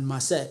song on my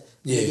set.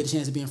 They get a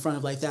chance to be in front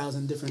of like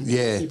 1,000 different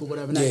people,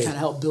 whatever. And that kind of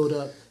helped build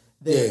up.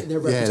 Their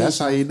reputation. Yeah, that's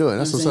how you do it.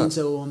 That's what's up.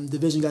 So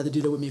Division got to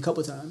do that with me a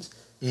couple times,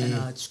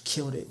 and just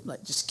killed it.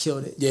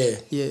 Yeah.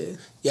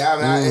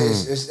 I mean,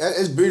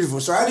 it's beautiful.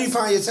 So how do you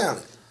find your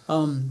talent?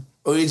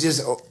 Or you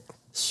just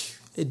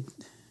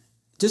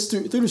just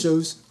through the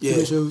shows. Yeah.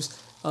 Through the shows.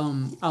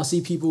 I'll see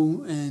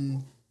people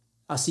and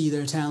I see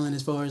their talent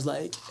as far as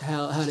like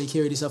how they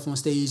carry themselves on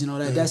stage and all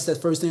that. That's the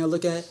first thing I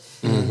look at,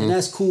 and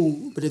that's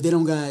cool. But if they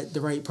don't got the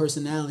right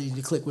personality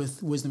to click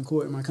with Wisdom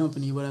Court and my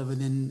company, whatever,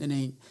 then it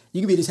ain't. You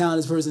can be the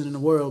talented person in the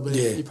world, but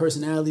if your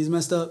personality is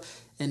messed up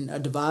and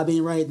the vibe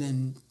ain't right,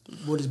 then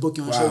we'll just book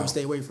you on a show and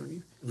stay away from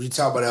you. We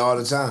talk about that all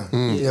the time.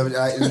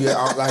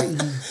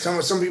 Like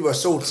some people are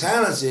so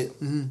talented,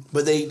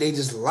 but they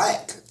just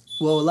lack.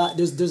 Well,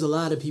 there's a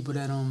lot of people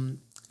that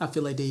I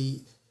feel like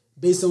they,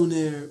 based on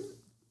their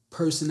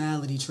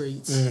personality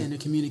traits and their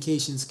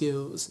communication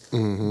skills,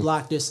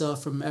 block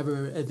themselves from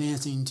ever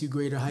advancing to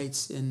greater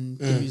heights in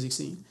the music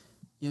scene.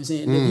 You know what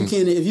I'm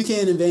saying? If you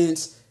can't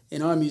advance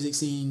in our music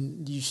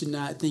scene, you should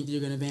not think you're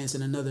going to advance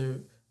in another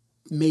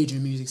major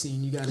music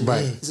scene. You got to.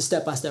 It's a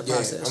step-by-step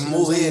process. I'm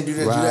move here and do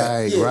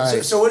that.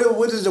 Right. So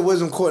where does the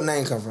Wisdom Court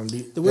name come from?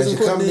 The Wisdom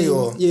Court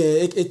name.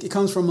 It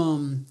comes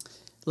from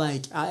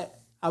like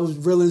I was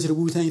real into the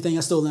Wu-Tang thing.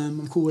 I still am.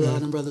 I'm cool with a lot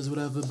of them brothers,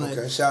 whatever.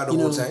 But shout out to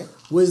Wu-Tang.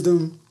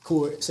 Wisdom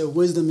Court. So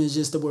wisdom is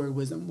just the word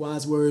wisdom.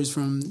 Wise words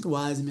from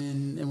wise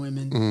men and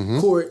women.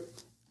 Court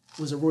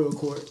was a royal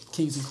court,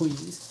 kings and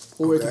queens.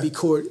 Or it could be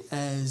court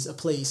as a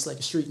place, like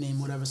a street name,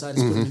 whatever. So I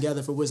just put them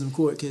together for Wisdom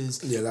Court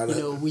because,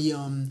 we,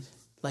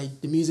 like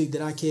the music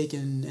that I kick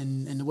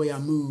and the way I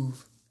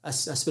move, I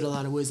spit a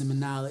lot of wisdom and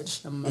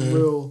knowledge. I'm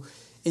real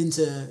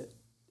into,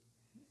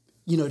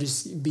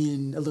 just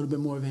being a little bit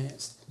more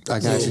advanced. I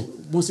got you.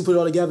 Once we put it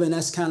all together, and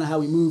that's kind of how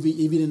we move,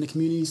 even in the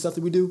community stuff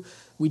that we do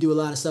a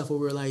lot of stuff where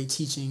we're like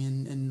teaching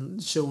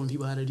and showing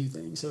people how to do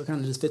things. So it kind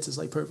of just fits us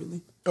like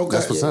perfectly. Okay.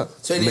 That's what's up.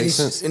 So Makes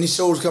sense. Any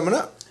shows coming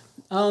up?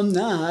 When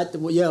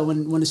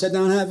the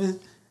shutdown happened,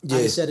 I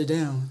just shut it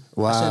down.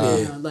 Wow. I shut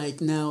it down. Like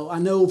now, I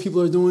know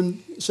people are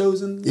doing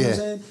shows and you know what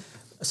I'm saying.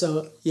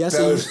 So I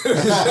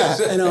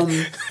see. And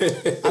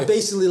I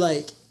basically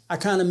I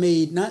kind of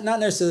made not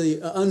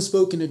necessarily an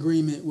unspoken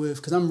agreement with,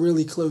 because I'm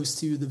really close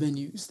to the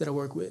venues that I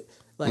work with,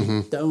 like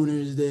the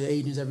owners, the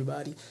agents,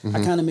 everybody.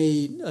 I kind of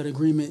made an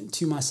agreement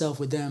to myself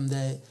with them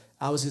that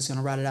I was just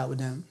gonna ride it out with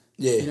them.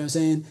 Yeah. You know what I'm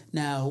saying?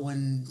 Now,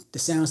 when the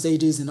sound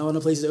stages and all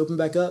the places open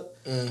back up,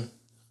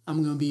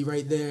 I'm going to be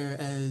right there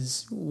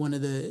as one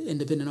of the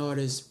independent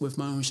artists with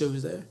my own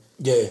shows there.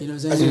 Yeah. You know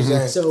what I'm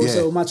saying?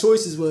 So my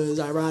choices was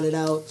I ride it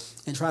out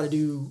and try to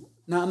do,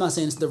 I'm not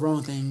saying it's the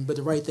wrong thing, but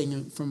the right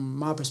thing from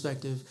my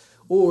perspective.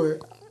 Or,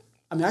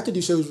 I could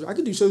do shows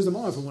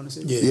tomorrow if I want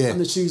to. Yeah. I'm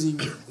just choosing.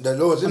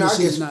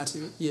 Not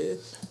to. Yeah.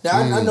 Now,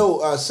 I know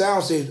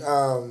Soundstage,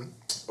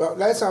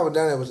 last time I was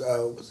down there was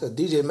a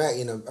DJ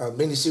Mackey in a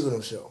Benny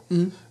Seagram show.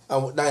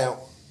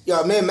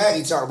 Now, me and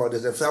Maggie talked about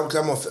this. I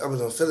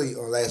was in Philly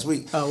last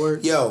week. Oh,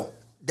 word. Yo,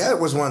 that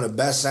was one of the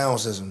best sound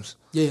systems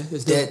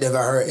that I've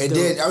heard. And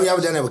then I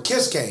was down there when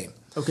Kiss came.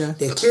 Okay.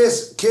 Then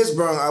Kiss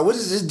brought, what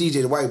is this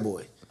DJ, the white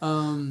boy?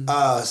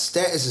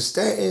 Is it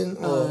Stanton?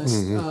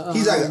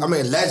 He's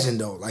legend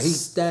though. Like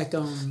Stack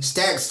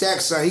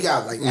son. He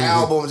got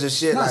albums and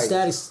shit. Not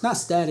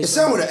Static. It's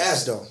something with an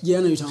S though. Yeah,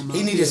 I know you're talking about.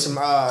 He needed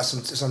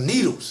some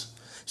needles.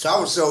 So I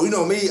was I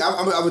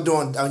was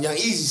doing a Young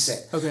Easy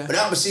set. Okay. But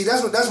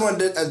that's one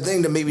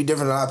thing that made me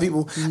different than a lot of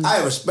people. I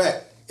have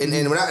respect. And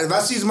if I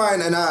see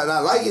somebody and I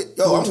like it,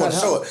 I'm going to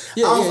show it. I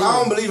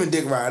don't believe in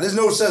dick riding. There's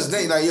no such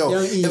thing. Like, if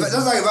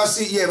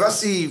I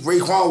see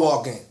Raekwon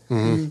walk in,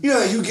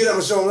 you get up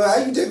and show him, how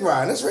you dick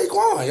riding? That's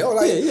Raekwon, yo.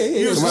 Like,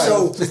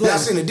 So I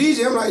seen the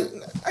DJ, I'm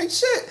like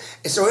shit.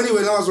 And so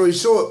anyway, long story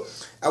short,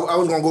 I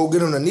was going to go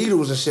get him the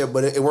needles and shit,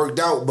 but it worked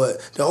out.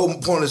 But the whole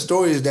point of the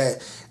story is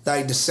that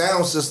the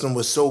sound system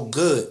was so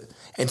good.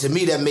 And to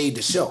me, that made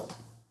the show.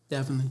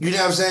 Definitely. You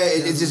know what I'm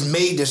saying? It just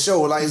made the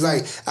show. It's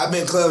like I've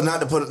been in clubs not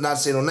to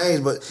say no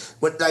names,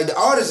 but the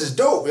artist is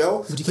dope,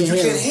 yo. But you can't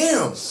hear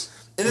him.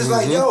 And it's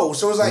like, yo,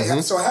 so it's like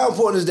so how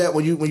important is that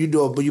when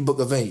you book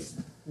a venue?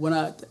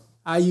 When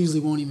I usually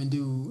won't even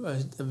do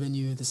a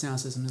venue if the sound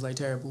system is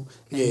terrible.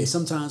 And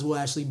sometimes we'll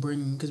actually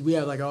bring, because we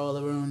have all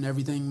of our own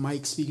everything,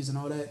 mics, speakers and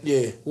all that.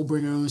 Yeah. We'll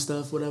bring our own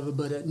stuff, whatever.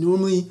 But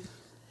normally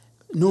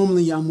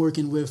I'm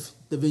working with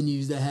the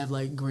venues that have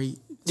great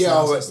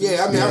but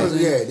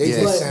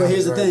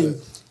here's the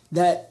thing,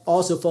 that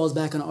also falls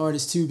back on the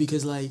artist too,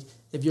 because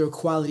if you're a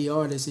quality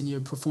artist and you're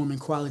performing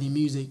quality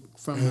music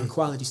from a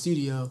quality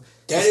studio,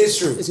 that is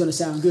true. It's going to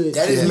sound good.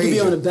 That is you major. can be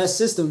on the best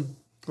system,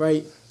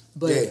 right?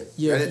 But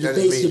your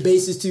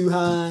bass is too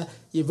high,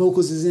 your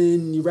vocals is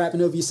in, you're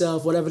rapping over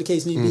yourself, whatever the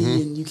case may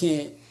be, and you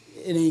can't.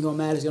 It ain't gonna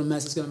matter. It's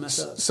gonna mess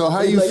up. So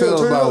how you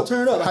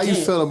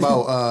feel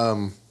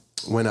about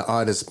when an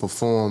artist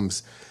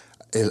performs,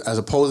 as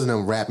opposed to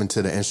them rapping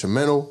to the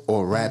instrumental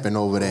or rapping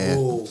over their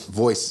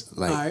voice?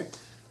 All right,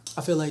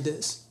 I feel like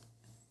this.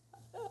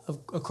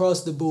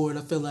 Across the board,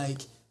 I feel like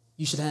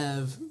you should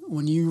have,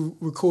 when you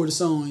record a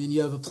song and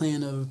you have a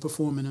plan of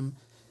performing them,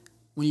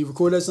 when you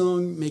record that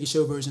song, make a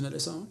show version of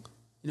that song.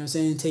 You know what I'm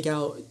saying? Take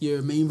out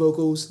your main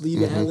vocals, leave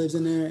your ad-libs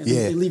in there,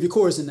 and leave your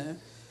chorus in there.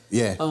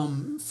 Yeah.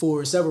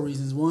 For several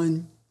reasons.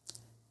 One,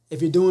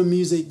 if you're doing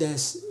music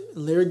that's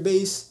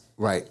lyric-based,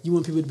 right, you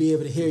want people to be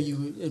able to hear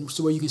you, and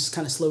so where you can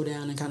kind of slow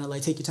down and kind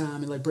of take your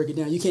time and break it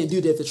down. You can't do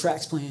that if the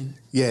track's playing.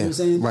 Yeah, you know what I'm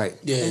saying? Right.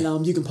 Yeah.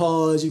 And you can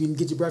pause, you can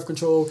get your breath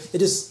control.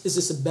 It's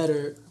just a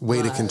better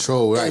way to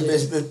control. Right.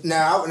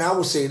 Now I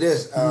will say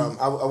this.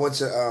 I went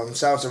to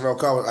shout out to Rail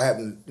Carter. I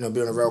happened to be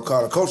on the Rail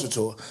Carter Culture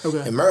Tour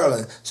in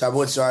Maryland. So I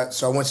went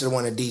to the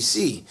one in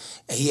DC,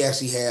 and he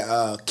actually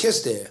had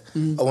Kiss there.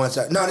 I went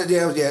to it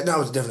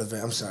was a different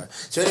event. I'm sorry.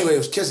 So anyway, it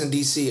was Kiss in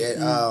DC at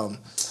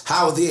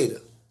Howard Theater.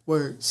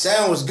 Word.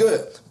 Sound was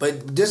good,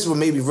 but this is what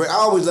made me. I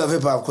always love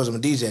hip hop because I'm a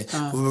DJ.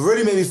 What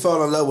really made me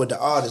fall in love with the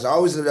artists. I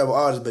always loved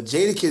artists, but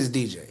Jadakiss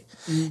DJ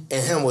and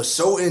him was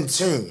so in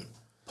tune.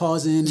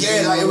 Pausing.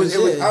 Yeah, like it was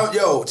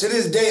yo, to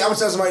this day, I was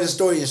telling somebody the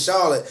story in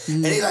Charlotte,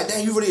 and they like,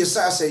 damn, you really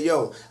excited. I said,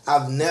 yo,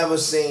 I've never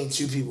seen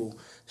two people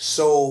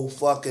so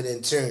fucking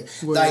in tune.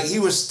 Word. Like, he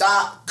would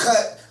stop,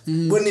 cut,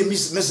 wouldn't even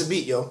miss a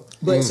beat, yo.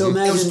 But so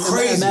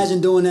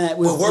imagine doing that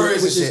with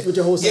words with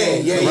your whole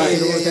song. Yeah.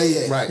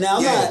 Right. Now,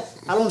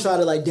 I don't try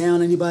to like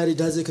down anybody that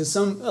does it, because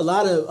a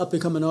lot of up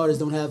and coming artists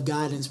don't have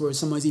guidance where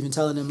someone's even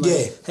telling them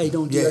like, hey,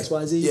 don't do X,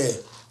 Y, Z. Yeah.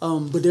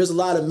 But there's a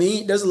lot of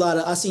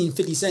I seen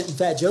 50 Cent and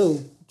Fat Joe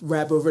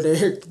rap over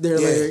their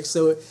lyrics,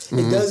 so it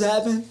does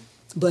happen.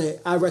 But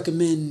I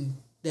recommend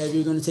that if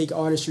you're going to take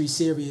artistry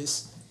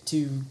serious,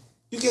 you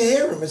can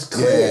hear them. It's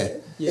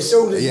clear. Yeah. It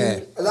showed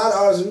that a lot of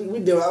artists we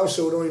do our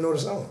show don't even know the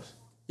songs.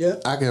 Yeah,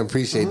 I can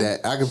appreciate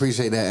that. I can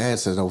appreciate that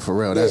answer though, for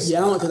real. That's,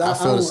 I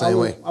feel the same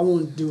way. I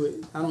won't do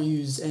it. I don't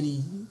use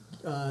any.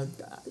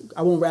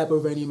 I won't rap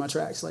over any of my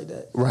tracks like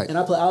that. Right. And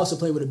I also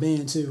play with a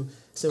band too.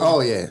 So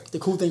the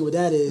cool thing with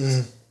that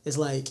is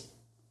like,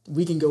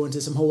 we can go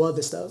into some whole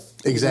other stuff.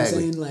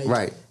 Exactly. You know what I'm saying?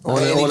 Right.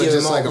 On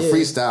just like a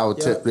freestyle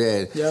tip.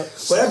 Yeah. Yep.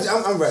 But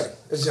I'm ready.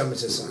 Let's jump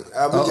into something.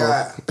 We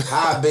got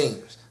High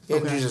Beams.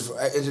 Introduce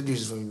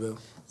it for me, Bill.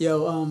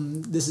 Yo,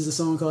 this is a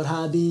song called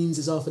High Beams.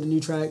 It's off of the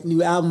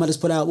new album I just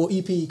put out. Well,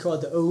 EP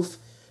called The Oath.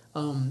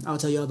 I'll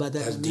tell you all about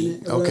that in a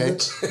minute. Okay.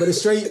 But it's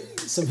straight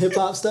some hip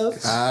hop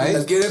stuff. All right.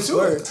 Let's get into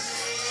it.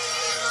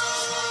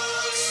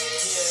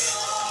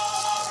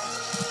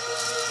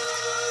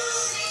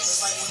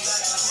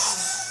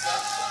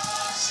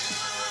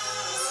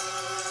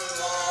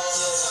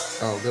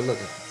 Oh, good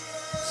looking.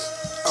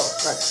 Oh,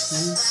 right.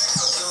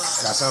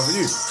 Got something for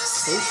you.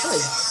 Okay.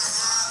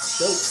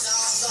 Dope.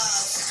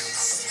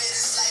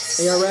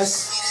 ARS.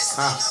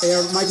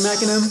 Mike Mack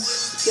and them.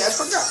 Yeah, I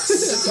forgot.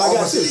 All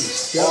my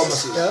cities. Yep.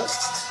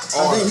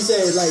 I think he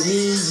said like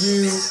me,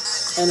 you,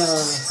 and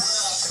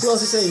who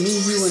else he say? Me,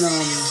 you, and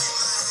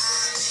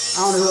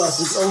I don't know who else.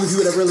 It's only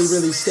people that really,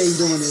 really stay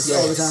doing this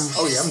all the time.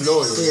 Oh yeah, I'm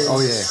loyal. Yeah. Oh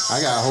yeah, I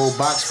got a whole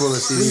box full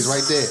of CDs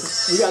right there.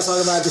 We gotta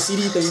talk about the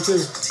CD thing too.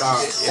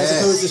 As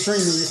opposed to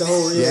streaming, it's a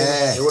whole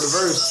Yeah. With a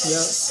verse.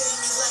 Yep.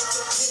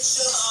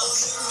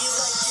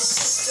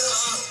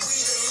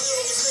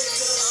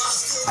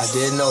 I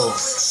didn't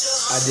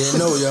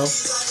know, yo.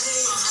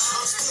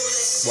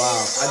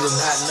 Wow, I did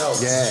not know.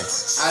 Yeah.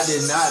 I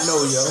did not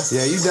know, yo.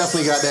 Yeah, you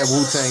definitely got that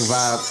Wu-Tang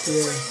vibe.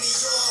 Yeah.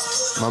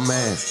 My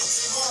man.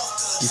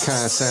 You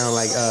kind of sound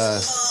like,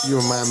 you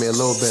remind me a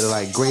little bit of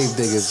like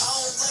Gravediggers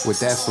with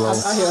that flow.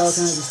 I hear all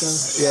kinds of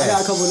stuff. Yeah. I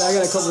got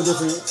a couple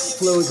different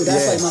flows, but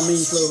that's like my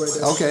main flow right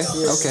there. Okay,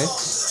 okay.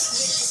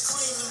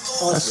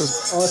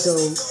 Also,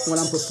 when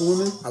I'm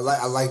performing, I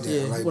like that.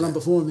 Yeah, when I'm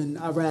performing,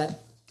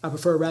 I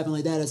prefer rapping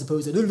like that as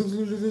opposed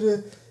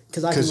to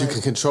because you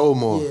can control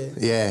more.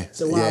 Yeah.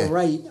 So when I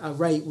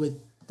write with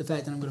the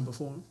fact that I'm going to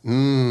perform.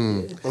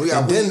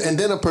 Yeah. And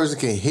then a person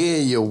can hear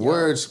your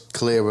words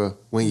clearer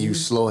when you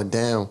slow it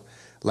down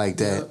like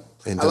that.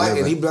 And I like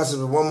it. He blesses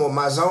with one more,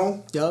 My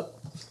Zone. Yup.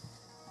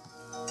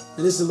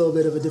 And this is a little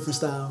bit of a different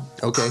style.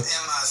 Okay.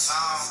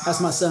 That's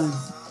my son.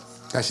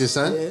 That's your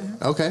son? Yeah.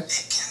 Okay.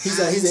 He's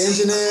an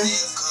engineer.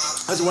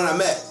 That's the one I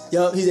met.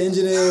 Yup, he's an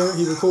engineer.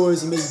 He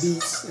records, he makes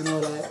beats and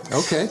all that.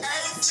 Okay.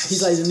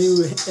 He's like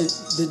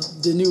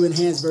the new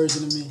enhanced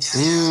version of me.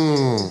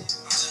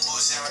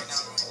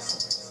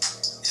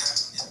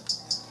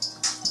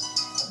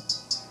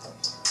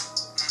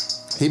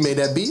 He made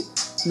that beat?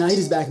 Nah, he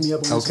just backed me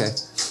up on okay.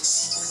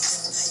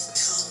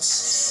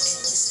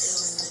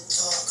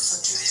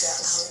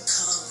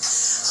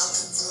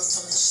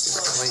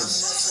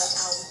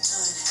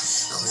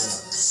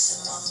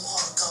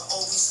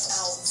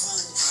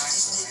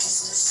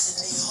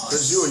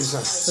 This That's you or your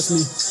son? That's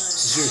me.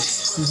 It's you.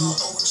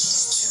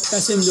 Mm-hmm.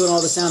 That's him doing all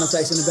the sound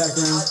effects in the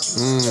background,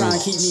 trying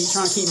to keep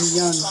me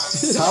young.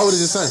 How old is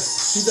your son?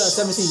 He's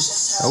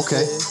 17.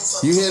 Okay.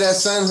 You hear that,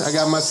 son? I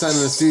got my son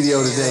in the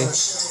studio today.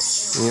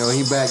 You know,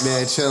 he back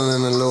there chilling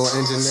in the little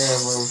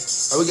engineering room.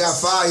 We got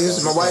 5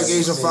 years. My wife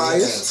gave some 5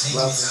 years.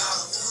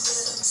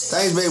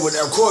 Thanks, baby.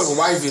 Of course,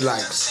 what wifey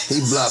likes. He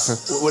bluffing.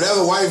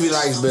 Whatever wifey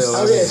likes, Bill.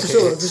 Oh yeah, for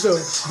sure.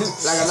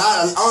 Like a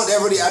lot, I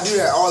do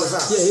that all the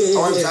time. Yeah.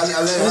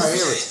 I let her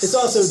hear it. It's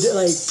also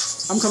like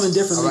I'm coming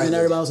differently than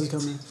everybody else is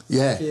coming.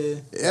 Yeah.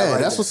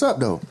 That's what's up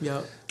though.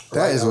 Yep.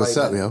 That is what's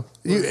up, yo.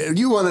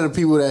 You one of the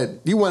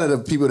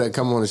people that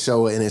come on the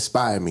show and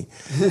inspire me.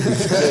 I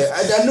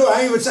knew.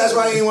 I ain't even. That's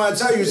why I didn't want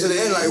to tell you to the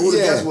end. Like who the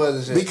guest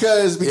was and shit.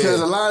 Because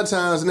a lot of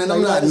times, and then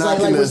I'm not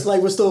knocking.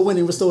 We're still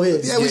winning. We're still here.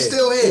 Yeah, we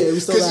still here.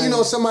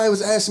 Because somebody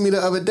was asking me the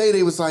other day.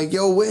 They was like,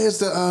 "Yo, where's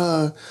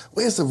the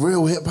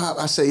real hip hop?"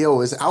 I say, "Yo,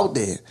 it's out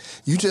there.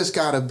 You just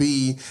gotta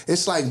be."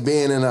 It's like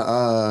being in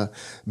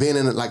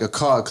like a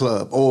car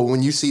club, or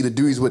when you see the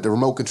dudes with the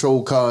remote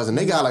control cars, and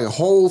they got like a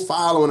whole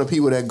following of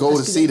people that go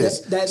to see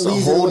this. That's a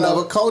whole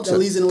nother culture. That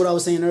leads into what I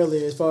was saying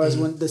earlier, as far as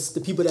when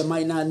the people that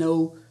might not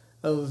know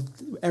of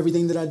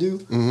everything that I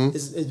do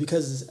is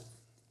because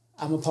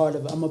I'm a part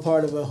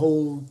of a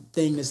whole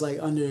thing that's like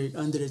under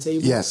the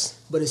table. Yes.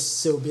 But it's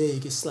so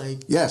big. It's like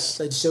yes.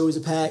 Like the shows are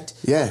packed.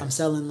 Yeah. I'm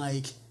selling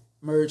like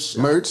merch.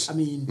 I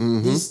mean,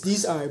 mm-hmm.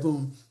 these all right,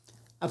 boom.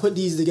 I put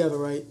these together,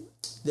 right?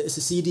 It's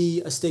a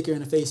CD, a sticker,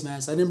 and a face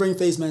mask. I didn't bring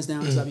face masks down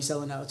because I'll be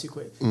selling out too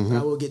quick. Mm-hmm.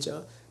 But I will get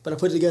y'all. But I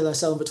put it together. I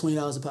sell them for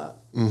 $20 a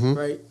pop, mm-hmm.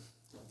 right?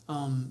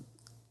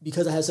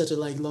 Because I had such a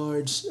like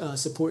large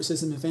support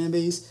system and fan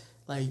base.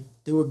 Like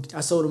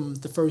I sold them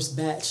the first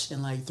batch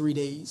in like 3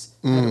 days.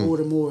 I had to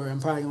order more. I'm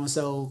probably gonna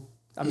sell.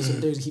 I'm just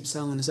gonna keep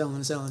selling and selling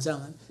and selling and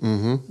selling.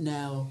 Mm-hmm.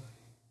 Now,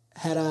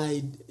 had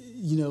I,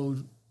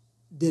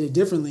 did it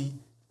differently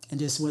and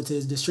just went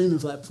to the streaming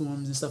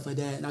platforms and stuff like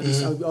that, and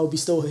I'll be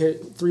still here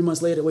 3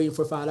 months later waiting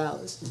for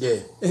 $5. Yeah,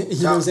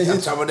 you know what I'm saying?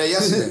 I'm talking about that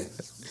yesterday.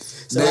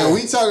 Now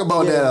we talk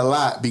about that a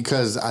lot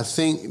because I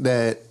think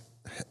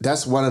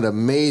that's one of the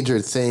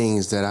major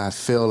things that I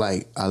feel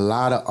like a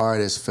lot of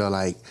artists feel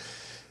like.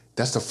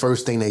 That's the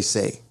first thing they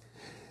say.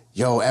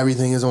 Yo,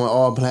 everything is on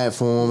all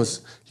platforms,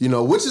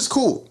 which is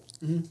cool.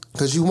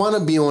 Because you want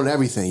to be on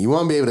everything. You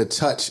want to be able to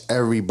touch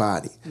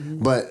everybody.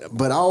 Mm-hmm.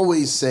 But I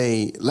always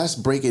say, let's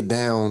break it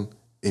down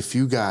if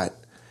you got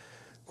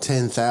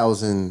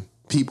 10,000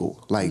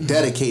 people, like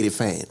dedicated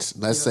fans.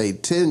 Let's say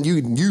 10,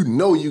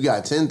 you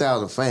got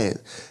 10,000 fans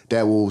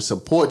that will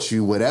support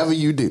you, whatever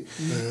you do.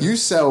 Mm-hmm. You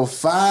sell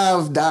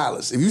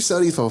 $5. If you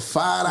sell these for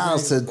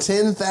 $5 to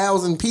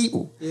 10,000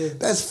 people,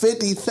 that's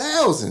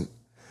 50,000.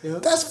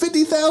 Yep. That's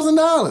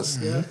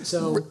 $50,000. Yeah.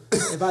 So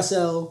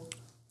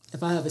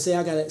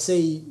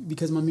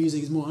because my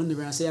music is more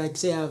underground, say I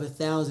have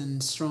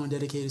 1,000 strong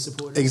dedicated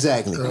supporters.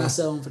 Exactly. And I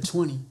sell them for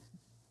 20.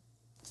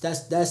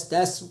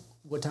 That's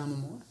what time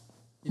I'm on.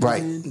 You know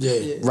right.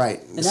 Yeah.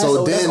 Right. And that's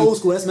old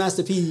school. That's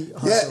Master P.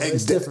 Hustle. Yeah,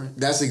 it's different.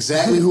 That's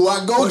exactly who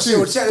I go to.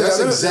 That's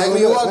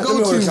exactly who I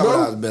go to,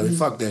 bro. Billy.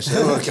 Fuck that shit.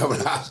 I want a couple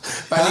of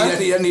dollars.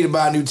 I need to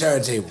buy a new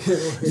turntable.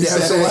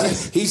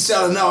 He's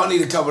selling. No, I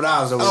need a couple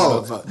of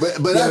dollars.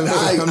 But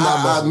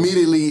I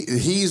immediately.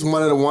 He's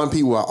one of the one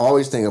people I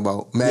always think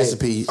about. Master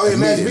P. Oh yeah,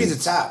 Master P's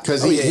the top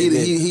because he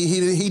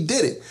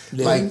did it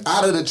like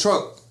out of the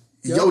trunk.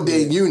 Yo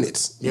did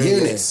units.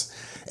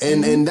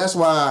 And that's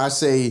why I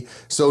say,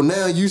 so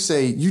now you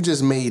say you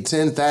just made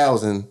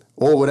 10,000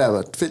 or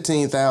whatever,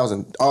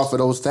 15,000 off of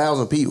those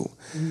 1,000 people,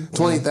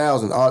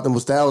 20,000 off those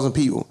 1,000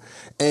 people.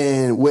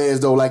 And whereas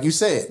though, like you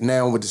said,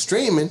 now with the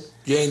streaming,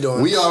 you ain't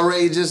doing we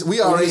already said we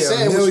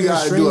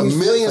got to do 1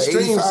 million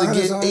streams to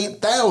get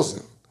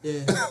 8,000. Yeah,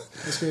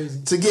 that's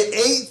crazy. To get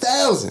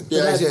 8,000.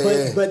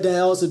 But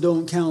that also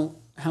don't count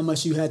how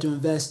much you had to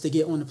invest to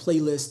get on the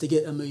playlist to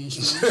get 1 million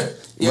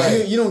streams.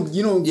 You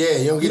don't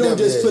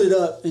just put it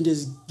up and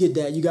just get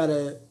that. You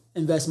gotta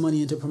invest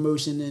money into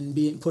promotion and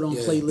be put on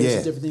playlists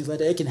and different things like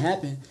that. It can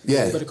happen,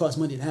 but it costs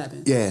money to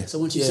happen. Yeah. So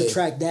once you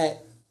subtract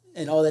that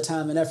and all that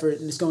time and effort,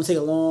 and it's gonna take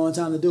a long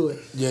time to do it.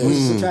 Yeah. Once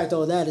you subtract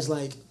all that, it's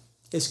like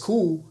it's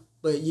cool.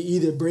 But you're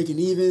either breaking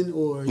even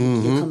or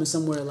you're coming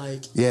somewhere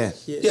like... Yeah,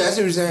 that's what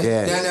you're saying.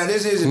 Yeah. Now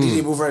this is a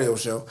DJ Booth radio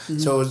show.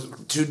 So it's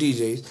 2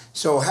 DJs.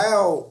 So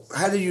how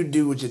do you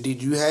do with your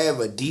DJ? You have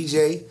a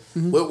DJ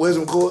with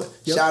Wisdom Court?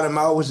 Yep. Shout him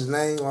out. What's his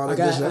name? I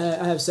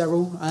have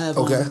several. I have 2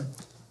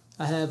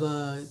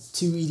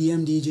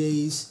 EDM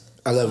DJs.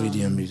 I love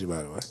EDM music,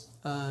 by the way.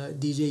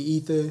 DJ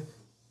Ether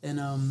and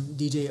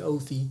DJ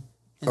Ophi.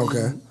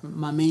 And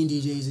my main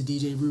DJs are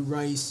DJ Root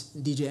Rice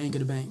and DJ Anchor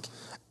the Bank.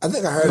 I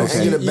think I heard of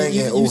Anchor the Bank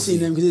and Ophi. You've seen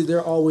them because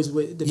they're always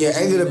with the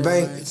Anchor the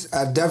Bank. Right?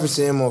 I definitely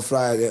see him on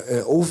Friday.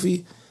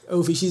 Ophi,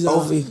 she's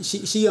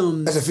she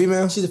that's a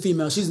female. She's a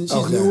female. She's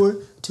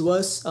newer to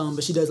us,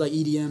 but she does like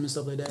EDM and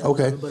stuff like that.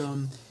 Okay, but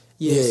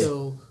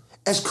so.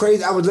 That's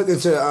crazy. I was looking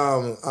to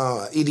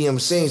EDM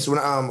scenes when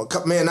a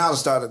couple man and I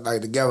started like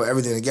together,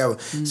 everything together.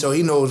 So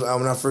he knows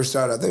when I first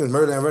started, I think it was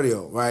Murderland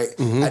Radio, right?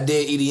 I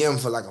did EDM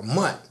for like a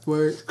month.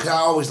 Word. Cause I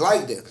always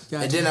liked it.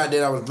 Gotcha. And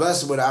then I was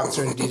blessed with the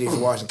opportunity to DJ for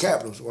Washington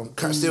Capitals.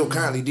 I'm still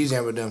currently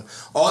DJing with them.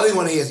 All they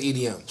want to hear is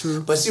EDM.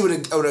 True. But see, with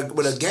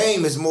a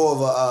game, it's more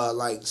of a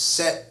like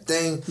set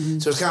thing.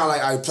 So it's kind of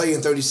like I play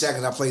in 30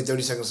 seconds, I play in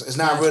 30 seconds. It's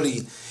not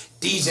really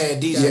DJ.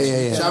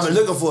 Yeah. So I've been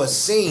looking for a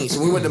scene. So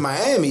we went to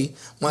Miami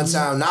one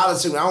time. Now I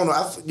don't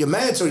know. Your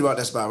man told you about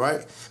that spot,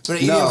 right?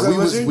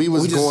 We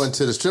was going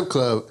to the strip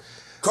club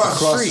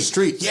across the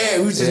street. Yeah,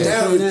 we was just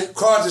down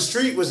across the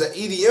street was an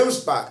EDM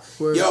spot.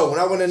 Word. Yo, when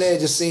I went in there,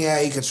 just seeing how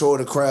he controlled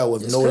the crowd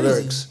with no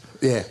lyrics.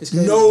 Yeah,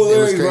 no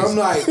lyrics. Bro. I'm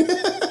like,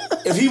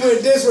 if he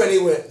went this way,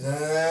 he went.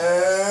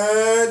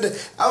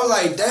 I was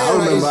like, damn.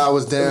 I remember I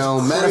was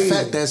down. Matter of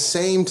fact, that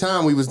same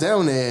time we was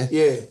down there,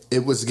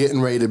 it was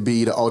getting ready to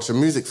be the Ultra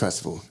Music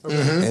Festival,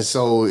 and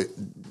so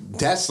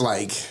that's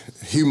like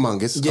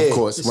humongous. Of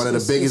course, one of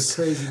the biggest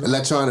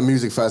electronic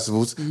music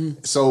festivals.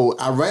 So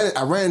I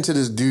ran into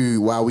this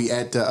dude while we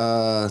at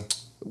the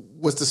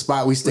what's the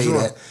spot we stayed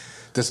at?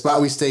 The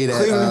spot we stayed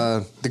at,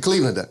 the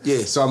Clevelander.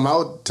 Yeah. So I'm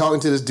out talking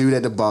to this dude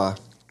at the bar.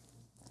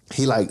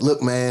 He like,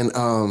 look, man,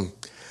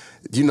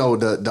 you know,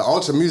 the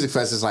Ultra Music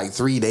Fest is like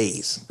 3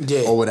 days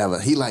or whatever.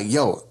 He like,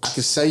 yo, I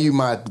can sell you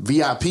my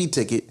VIP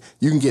ticket.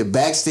 You can get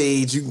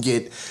backstage. You can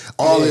get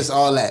all this,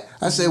 all that.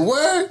 I said,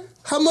 word?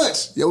 How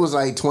much? It was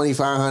like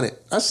 2,500.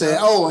 I said,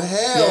 oh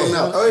hell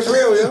no. Oh, it's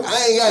real, yo.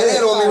 I ain't got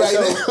that on me right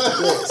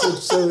now.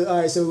 So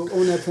all right, so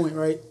on that point,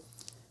 right?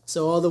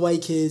 So all the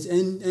white kids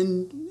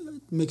and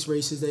mixed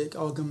races that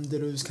all come to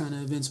those kind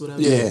of events,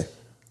 whatever. Yeah.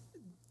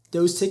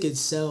 Those tickets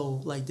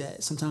sell like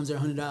that. Sometimes they're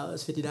 $100,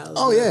 $50.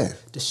 Oh yeah.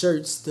 The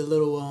shirts, the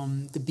little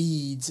the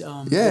beads,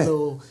 the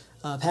little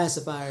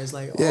pacifiers,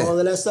 like all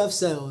of that stuff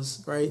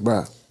sells, right?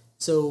 Bruh.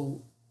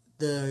 So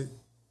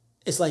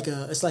it's like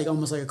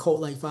almost like a cult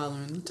like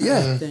following type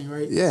of thing,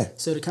 right? Yeah.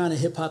 So the kind of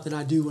hip hop that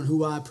I do and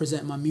who I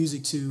present my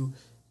music to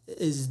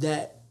is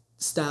that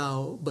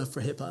style, but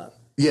for hip hop.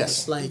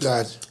 Yes. Like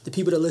the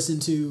people that listen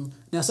to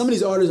now, some of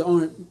these artists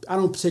I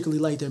don't particularly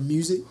like their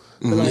music,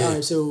 but like all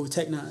right, so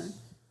Tech Nine,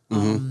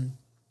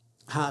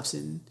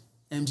 Hobson,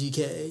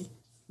 MGK,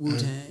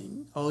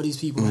 Wu-Tang, all these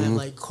people have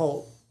like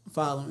cult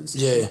followings.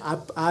 Yeah.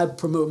 I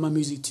promote my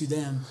music to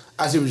them.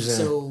 I see what you're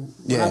saying. So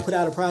when I put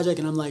out a project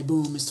and I'm like,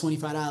 boom, it's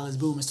 $25,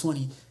 boom, it's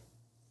 $20.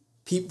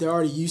 People, they're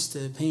already used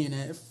to paying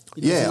that.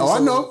 You know I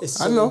know.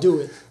 It's I know. Do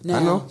it. Now,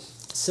 I know.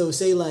 So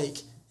say like,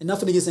 and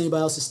nothing against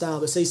anybody else's style,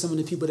 but say some of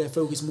the people that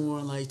focus more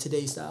on like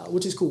today's style,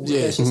 which is cool.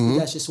 Yeah.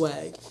 That's your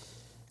swag.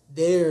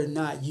 They're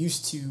not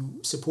used to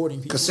supporting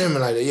people. Consuming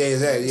like that. Yeah,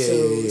 exactly.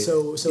 Yeah,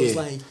 So it's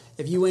like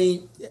if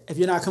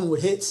you're not coming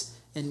with hits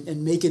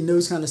and making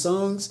those kind of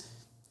songs,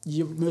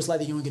 you're most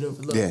likely going to get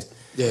overlooked. Yeah.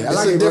 Yeah,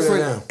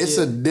 it's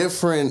a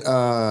different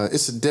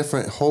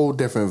whole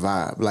different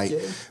vibe. Like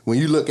when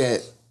you look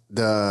at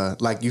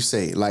like you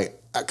say, like,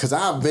 cause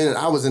I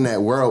was in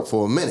that world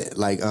for a minute.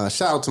 Like,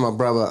 shout out to my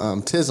brother,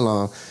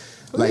 Tizlon.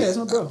 Like, that's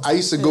my bro. I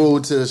used to go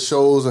to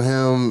shows of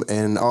him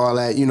and all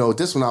that. You know,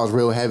 this when I was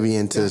real heavy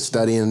into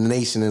studying the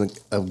Nation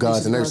of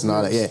Gods and Earths and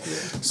all that. Yeah.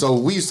 So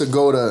we used to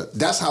go to.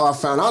 That's how I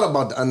found out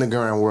about the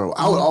underground world.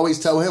 I would always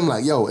tell him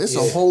like, "Yo, it's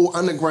a whole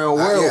underground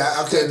world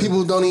that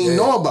people don't even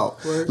know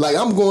about." Like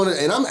I'm going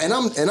to,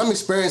 and I'm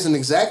experiencing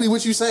exactly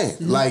what you're saying.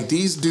 Like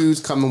these dudes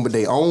coming with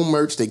their own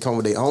merch. They come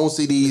with their own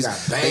CDs.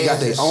 They got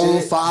their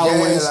own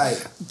followings.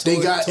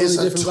 It's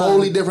a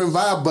totally different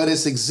vibe, but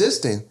it's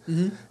existing.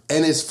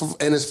 And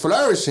it's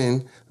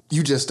flourishing.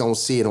 You just don't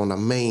see it on the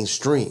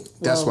mainstream.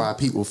 That's why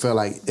people feel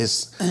like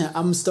it's.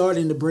 I'm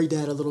starting to break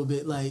that a little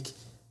bit. Like,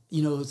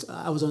 you know,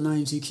 I was on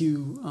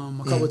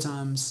 92Q a couple of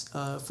times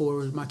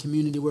for my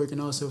community work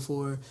and also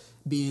for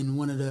being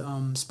one of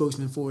the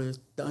spokesmen for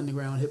the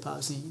underground hip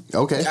hop scene.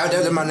 Okay,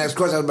 that's my next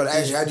question. I was about to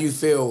ask you, how do you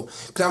feel?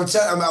 Because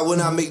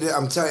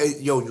I'm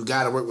telling you, you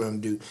gotta work with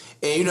him, dude.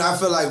 And you know, I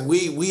feel like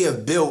we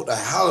have built a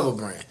hell of a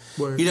brand.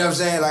 Word. You know what I'm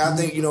saying? Like I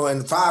think, you know,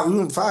 in 5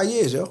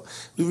 years, yo,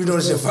 we've been doing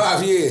this in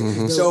 5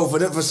 years. So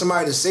for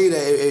somebody to say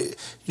that,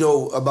 you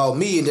know, about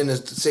me, and then to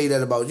say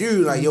that about you,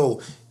 like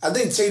yo, I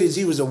think Taylor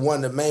G was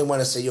the main one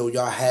to say, yo,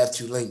 y'all have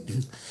to link,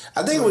 dude.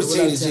 I think it was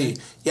Taylor G.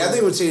 Yeah, I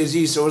think it was Taylor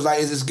G. So it's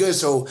like, it's good.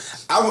 So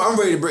I'm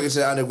ready to break into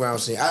the underground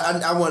scene.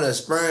 I want to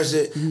experience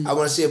it. I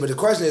want to see it. But the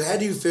question is, how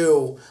do you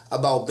feel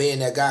about being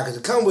that guy? Because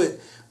it comes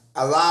with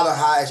a lot of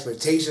high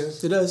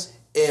expectations. It does.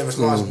 And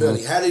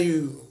responsibility. How do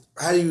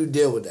you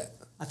deal with that?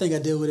 I think I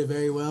deal with it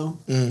very well,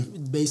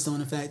 based on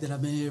the fact that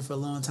I've been here for a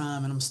long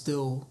time and I'm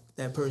still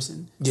that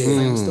person. Yeah,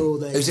 like I'm still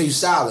that. They say you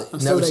solid. I'm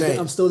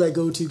still that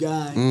go-to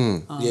guy.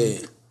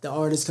 The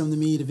artists come to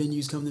me, the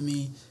venues come to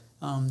me,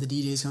 the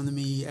DJs come to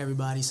me,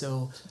 everybody.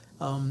 So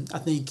I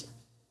think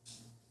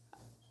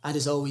I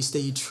just always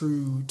stayed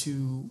true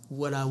to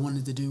what I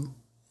wanted to do,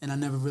 and I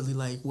never really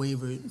like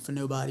wavered for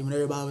nobody. When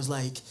everybody was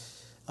like,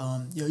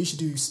 yo, you should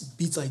do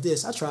beats like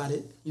this. I tried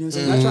it. You know what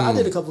I'm saying? I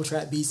did a couple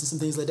trap beats and some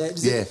things like that.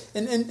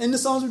 And the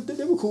songs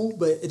they were cool,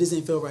 but it just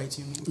didn't feel right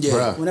to me.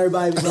 Yeah. When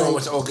everybody was like,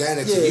 it's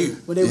organic to you.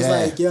 When they was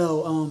like,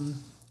 yo,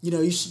 you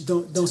know, you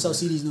don't sell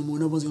CDs no more.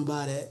 No one's gonna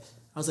buy that.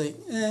 I was like,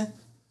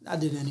 I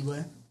did it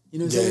anyway. You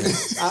know what I'm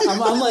saying?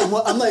 I'm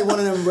like one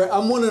of them.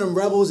 I'm one of them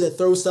rebels that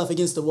throw stuff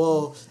against the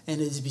wall and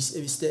it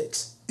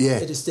sticks. Yeah,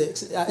 it just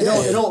sticks.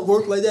 It don't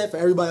work like that for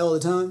everybody all the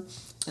time.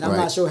 And I'm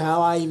not sure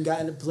how I even got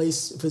in a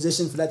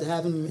position for that to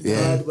happen,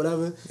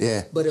 whatever.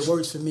 Yeah. But it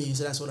works for me,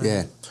 so that's what I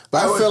do.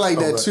 But I feel like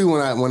that too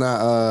when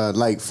I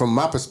like from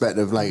my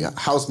perspective, like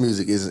house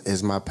music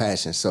is my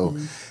passion. So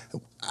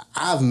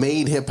I've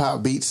made hip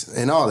hop beats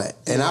and all that,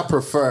 and I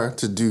prefer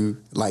to do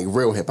like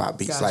real hip hop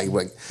beats,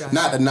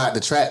 not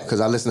the trap, because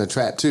I listen to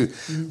trap too.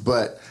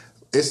 But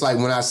it's like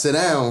when I sit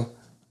down,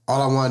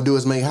 all I want to do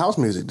is make house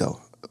music though.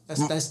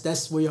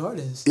 That's where your heart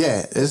is.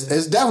 Yeah,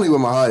 it's definitely where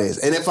my heart is.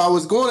 And if I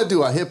was going to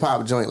do a hip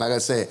hop joint, like I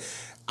said,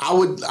 I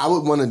would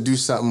want to do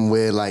something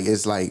where like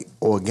it's like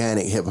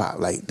organic hip hop,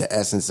 like the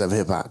essence of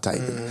hip hop type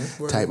of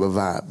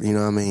vibe. You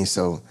know what I mean?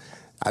 So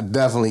I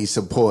definitely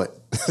support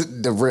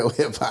the real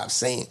hip hop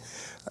scene.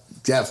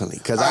 Definitely,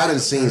 because I done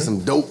seen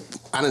some dope.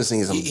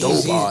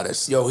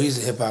 Artists. Yo,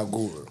 he's a hip hop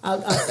guru.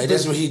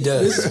 That's what he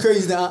does. This is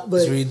crazy, but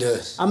that's what he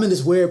does. I'm in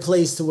this weird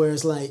place to where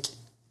it's like,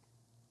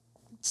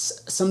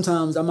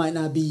 sometimes I might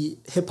not be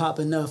hip hop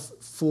enough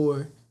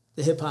for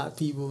the hip hop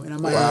people, and I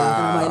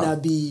might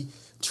not be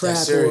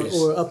trap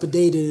or up to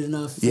date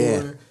enough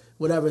for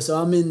whatever. So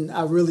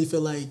I really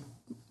feel like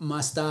my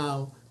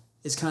style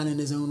is kind of in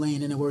his own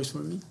lane, and it works for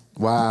me.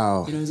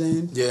 Wow. You know what I'm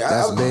saying? Yeah,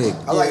 That's big.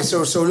 I like it.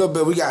 So a little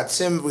bit. We got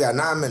 9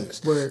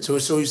 minutes. Word. So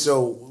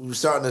we're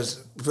starting to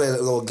play a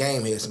little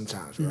game here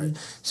sometimes, right?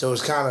 So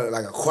it's kind of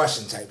like a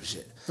question type of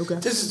shit. Okay.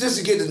 Just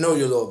to get to know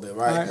you a little bit,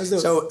 right? All right, let's do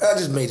it. So I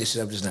just made this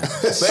shit up just now.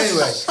 But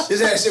anyway, this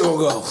is how shit will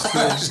go.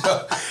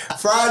 So,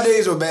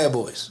 Fridays or Bad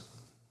Boys?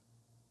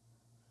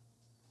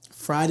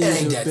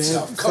 Fridays Ain't are that bad.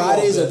 tough. Come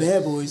Fridays on, are man.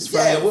 bad boys.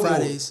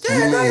 Fridays.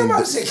 Yeah, now you're about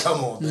to say,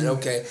 come on, man.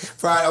 Okay.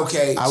 Friday,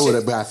 okay. I would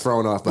have got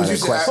thrown off by What you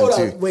that say? question Hold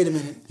too. up. Wait a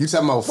minute. You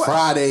talking about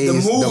Fridays? The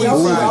movie. I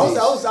Fridays.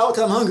 was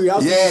I'm hungry. I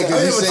was Yeah,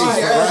 because you say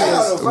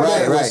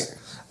Fridays. Right.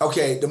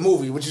 Okay, the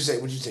movie. What you say?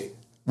 What you take?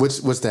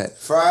 What's that?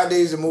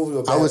 Fridays, the movie,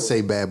 or Bad I would Boys?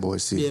 say Bad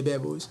Boys too. Yeah,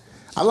 Bad Boys.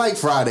 I like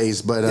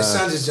Fridays, but His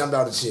son just jumped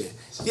out of the chair.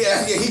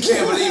 Yeah, he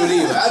can't believe it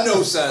either. I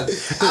know, son.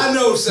 I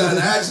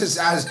just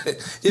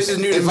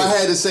knew. if I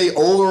had to say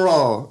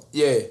overall,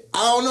 yeah, I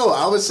don't know.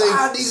 I would say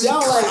Fridays. I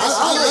love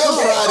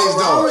Fridays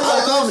though.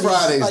 I love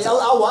Fridays. Like,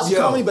 I watch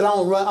comedy, but I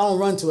don't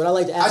run to it. I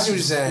like the action. I see what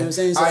you're saying. You know what I'm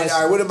saying? So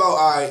all right. What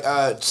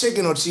about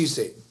chicken or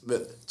cheesesteak?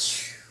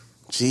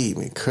 Gee,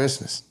 man,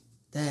 Christmas.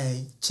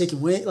 Dang, chicken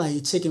wing,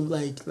 like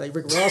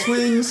Rick Ross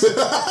wings.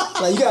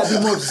 Like you gotta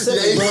be more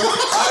specific, bro.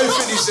 I ain't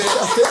 50 Cent. A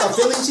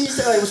Philly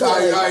cheesesteak. Like, which one?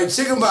 All right,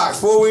 chicken box,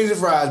 4 wings and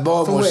fries,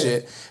 Baltimore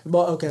shit.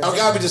 Okay. I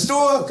gotta be the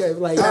store. Okay,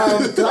 like I I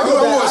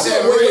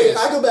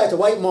go back to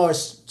White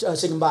Marsh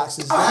chicken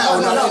boxes. No,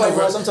 not White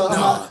Marsh. I'm talking.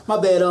 My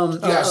bad. You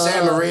got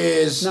San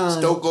Mariz,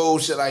 Stoko,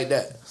 shit like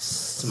that.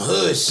 Some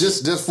hush.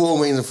 Just 4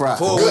 wings and fries.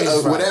 4 wings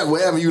and fries.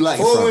 Whatever you like.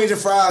 4 wings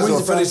and fries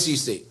or Philly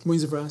cheesesteak.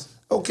 Wings and fries.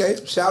 Okay,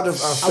 shout out to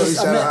Philly,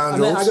 shout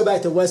out I go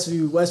back to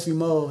Westview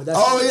Mall. Yeah. That's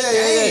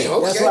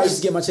where I used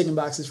to get my chicken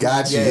boxes from.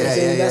 Gotcha.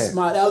 Yeah. That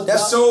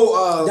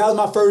was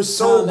my first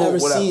Soul time ever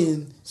Boat,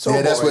 seeing.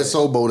 Yeah, that's where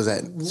Soul Boat is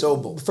at. Soul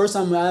Boat. The first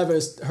time I ever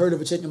heard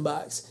of a chicken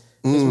box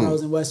was when I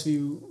was in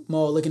Westview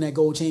Mall looking at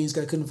gold chains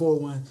because I couldn't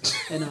afford one.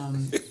 And, I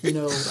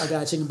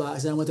got a chicken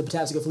box. And I went to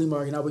Patapsco Flea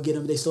Market and I would get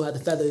them. They still had the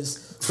feathers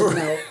sticking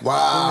out.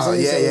 Wow.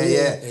 You know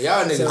Yeah.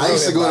 Y'all niggas I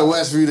used to go to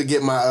Westview to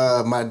get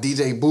my my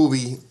DJ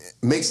Booby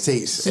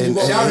mixtapes. Shout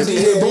out to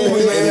DJ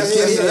Booby, man.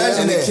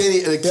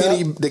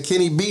 The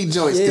Kenny B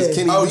joints. Because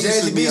Kenny B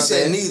Jazzy B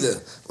said neither.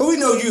 But we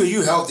know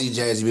you healthy,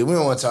 Jazzy B. We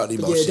don't want to talk to you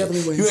about shit.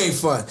 Definitely wins. You ain't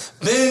fun.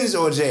 Benz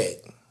or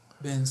Jag?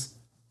 Benz.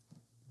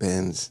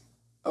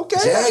 Okay.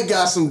 Jag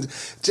got some.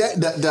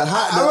 The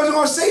hot. I wasn't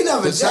gonna say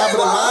nothing. The top of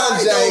the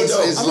line Jags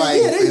is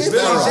like.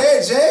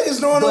 Jag is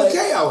doing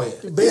okay out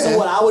here. Based on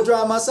what I would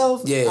drive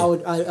myself,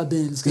 I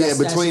Benz. Yeah,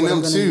 between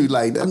them two,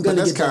 like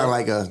that's kind of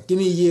like a give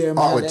me a year.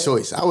 Awkward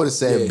choice. I would have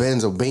said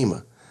Benz or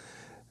Beamer.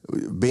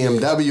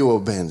 BMW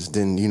or Benz,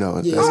 then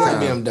that's kind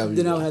of BMW.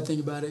 Then I would have to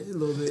think about it a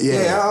little bit.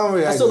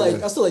 I still like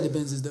the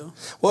Benzes though.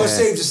 Well, it's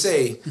safe to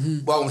say,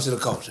 welcome to the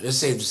culture. It's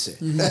safe to say.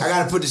 I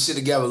got to put this shit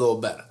together a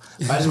little better.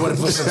 I just want to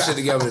put some shit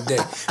together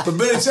today. But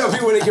better tell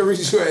people they can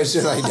reach you and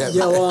shit like that.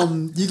 Yo,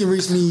 you can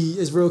reach me.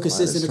 It's real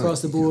consistent across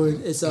the board.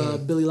 It's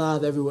Billy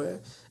Lyve everywhere.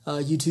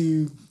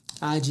 YouTube,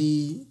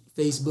 IG,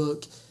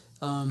 Facebook.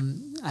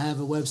 I have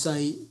a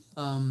website.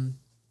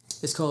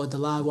 It's called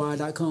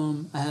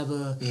thelivewire.com. I have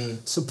a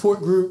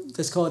support group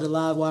that's called The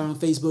Live Wire on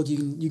Facebook.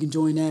 You can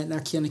join that, and I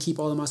kind of keep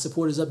all of my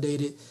supporters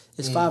updated.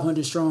 It's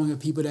 500 strong of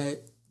people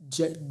that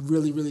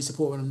really, really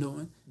support what I'm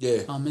doing.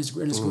 Yeah. And it's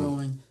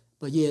growing.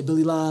 But yeah,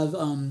 Billy Lyve,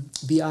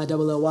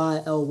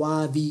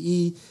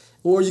 BILLYLYVE.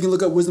 Or you can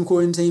look up Wisdom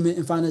Core Entertainment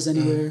and find us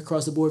anywhere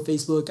across the board,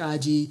 Facebook,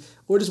 IG,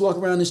 or just walk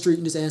around the street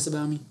and just ask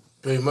about me.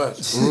 Pretty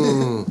much.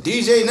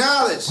 DJ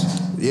Knowledge.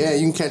 Yeah,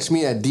 you can catch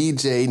me at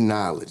DJ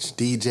Knowledge.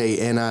 DJ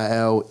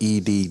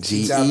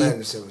NILEDGE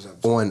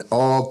on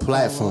all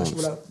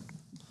platforms. All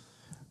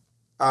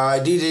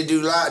right, DJ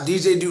Duke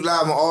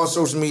Live on all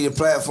social media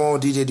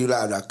platforms,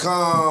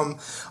 DJDukeLive.com,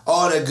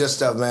 all that good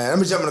stuff, man. Let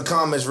me jump in the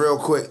comments real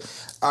quick.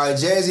 All right,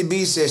 Jazzy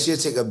B says she'll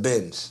take a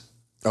Benz.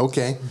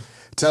 Okay.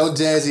 Tell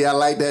Jazzy I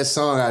like that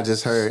song I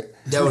just heard.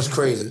 That was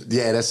crazy.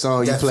 Yeah, that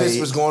song you played. That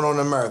fist was going on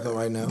in America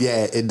right now.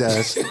 Yeah, it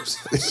does.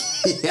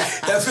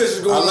 That fist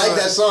was going on. I like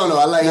that song though.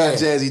 I like how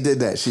Jazzy did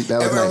that. That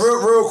was nice.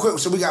 Real quick,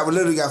 so we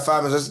literally got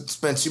 5 minutes. Let's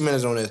spend 2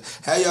 minutes on this.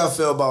 How y'all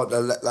feel about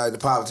the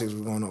politics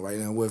that's going on right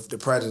now with the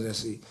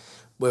presidency,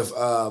 with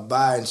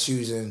Biden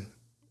choosing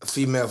a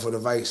female for the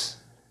vice?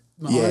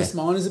 My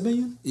honest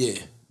opinion? Yeah.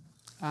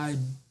 I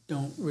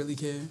don't really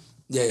care.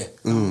 Yeah.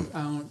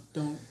 I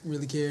don't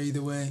really care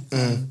either way.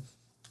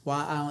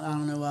 Why I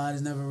don't know why I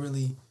never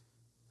really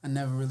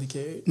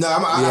cared. No,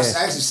 I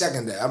actually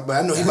second that. But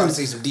I know he's about to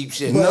say some deep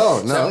shit.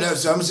 No. So I'm gonna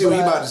see what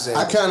he's about to say.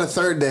 I kind of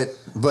third that,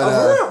 but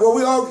well,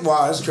 we all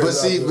that's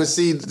crazy. But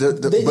see,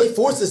 they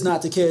forced us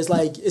not to care. It's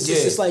like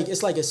it's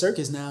like a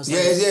circus now. It's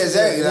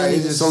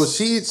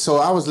exactly. So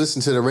I was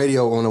listening to the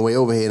radio on the way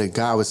over here. The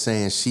guy was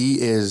saying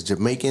she is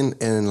Jamaican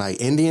and like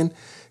Indian.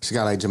 She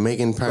got like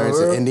Jamaican parents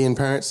and Indian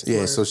parents.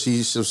 Yeah, so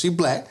she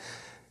black.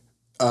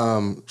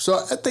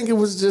 So I think it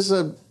was just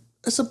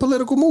it's a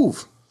political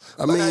move.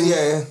 I mean,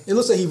 yeah. It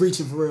looks like he's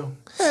reaching for real.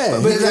 Yeah,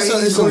 but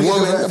it's a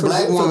woman, a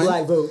black woman.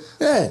 Black vote.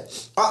 Yeah.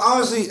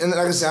 Honestly, and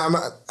like I said,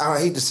 I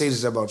hate to say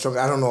this about Trump.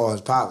 I don't know all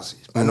his policies.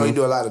 I know he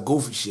do a lot of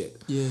goofy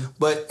shit. Yeah.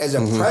 But as a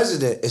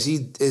president, is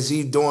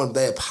he doing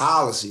bad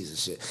policies and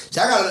shit?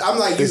 See, I'm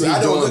like you. Is he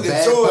I don't doing look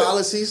bad into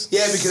policies?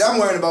 Yeah, because I'm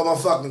worried about my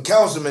fucking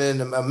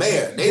councilman and the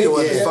mayor. They the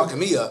ones that fucking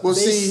me up. Well,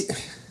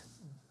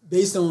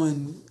 based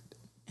on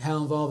how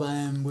involved I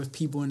am with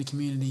people in the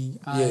community,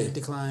 I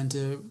decline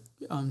to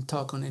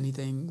talk on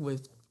anything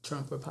with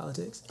Trump or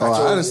politics. Oh,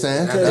 I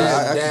understand.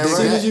 As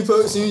soon as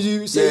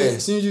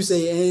you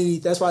say any,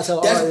 that's why I tell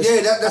artists.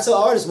 I tell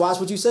artists, watch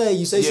what you say.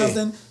 You say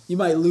something, you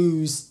might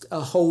lose a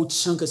whole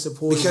chunk of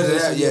support because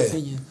of that. Your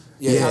opinion.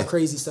 How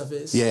crazy stuff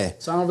is. Yeah.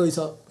 So I don't really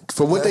talk.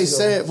 From what they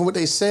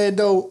said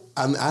though,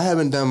 I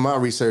haven't done my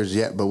research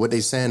yet, but what they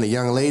saying, the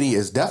young lady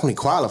is definitely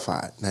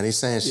qualified. Now they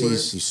saying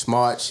she's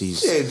smart,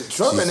 she's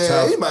Trump in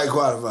there, anybody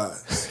qualified.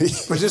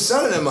 But just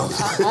some of them up.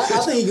 I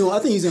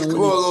think he's gonna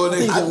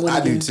win. I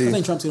do too. I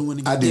think Trump's gonna win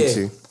again. I do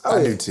too.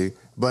 I do too.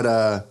 But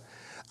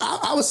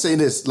I would say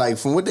this, like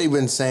from what they've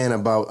been saying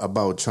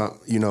about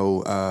Trump, you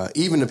know,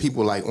 even the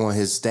people like on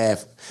his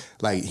staff,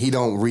 like he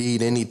don't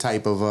read any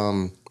type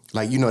of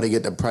like, you know, they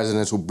get the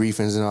presidential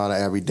briefings and all that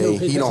every day.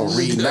 He don't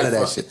read none of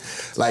that shit.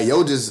 Like,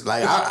 just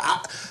like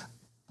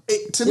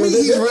to me,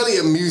 he's really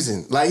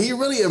amusing. Like, he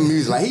really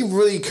amusing. Like, he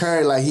really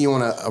carried like he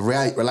on a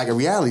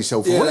reality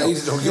show. For real. He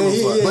just don't give a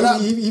fuck.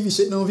 But he be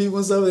shitting on people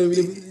and stuff.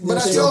 But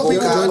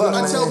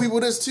I tell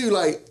people this too.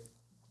 Like,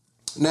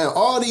 now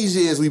all these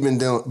years we've been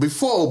dealing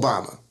before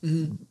Obama.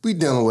 We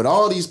dealing with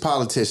all these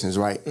politicians,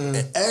 right?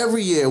 And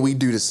every year we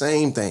do the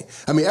same thing.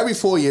 I mean, every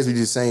 4 years we do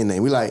the same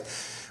thing. We like,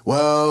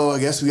 well, I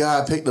guess we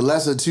gotta pick the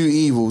lesser two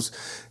evils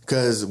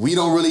because we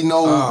don't really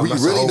know. We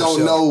really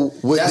don't know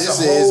what this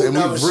is, and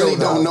we really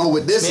don't know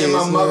what this is. Me and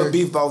my mother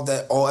beef about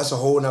that. Oh, that's a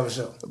whole nother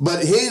show.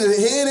 But here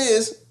it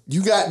is.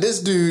 You got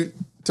this dude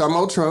talking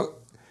about Trump.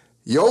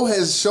 Yo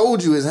has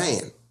showed you his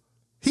hand.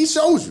 He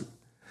showed you.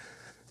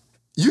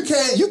 You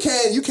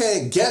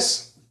can't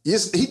guess.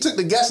 He took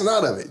the guessing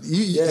out of it.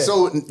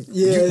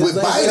 With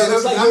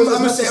Biden, I'm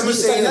gonna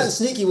say nothing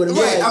sneaky with him.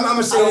 Yeah, I'm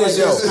gonna say this,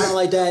 yo. Kind of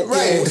like that.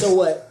 Right. Yeah, so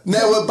what?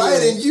 Now with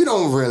Biden, you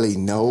don't really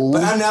know.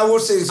 But I will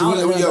say this.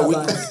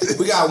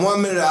 We got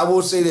 1 minute. I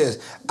will say this.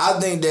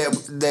 I think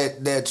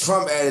that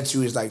Trump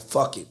attitude is like,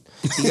 fuck it.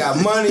 He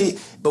got money,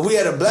 but we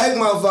had a black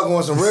motherfucker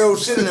on some real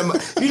shit in him.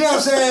 You know what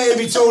I'm saying? It'd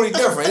be totally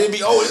different. It'd be,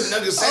 this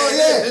nigga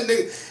saying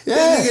this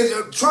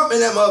nigga, Trump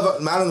and that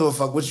motherfucker. I don't give a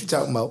fuck what you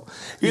talking about.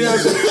 You know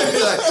what I'm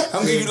saying? Like,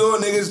 I'm giving you little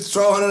niggas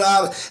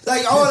 $1,200.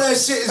 Like, all that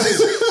shit is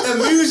just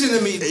amusing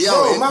to me.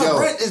 My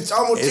rent is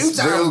almost 2 times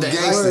that. It's real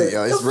gangster,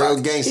 yo. It's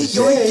real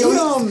gangster.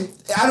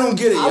 I don't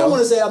get it, yo. I don't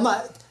want to say I'm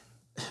not.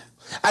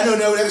 I don't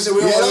know. Like I said, we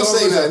don't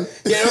say nothing.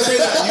 Yeah, don't say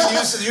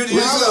nothing.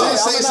 We'll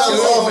say something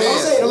off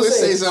air. We'll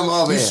say something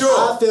off air. You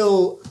sure?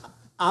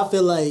 I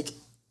feel like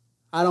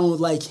I don't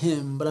like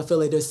him, but I feel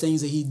like there's things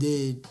that he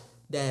did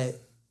that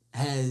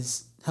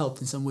has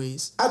helped in some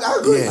ways. I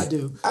agree. I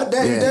do. You're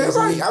damn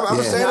right.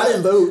 I'm saying I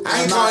didn't vote.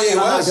 I ain't Kanye West.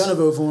 I'm not gonna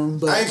vote for him.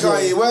 But I ain't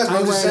Kanye West. I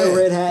ain't wearing no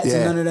red hats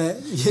and none of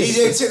that.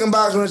 DJ Chicken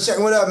Box, wanna check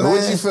what up, man?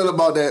 What you feel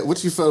about that?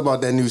 What you feel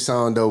about that new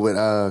song though with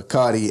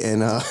Cardi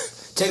and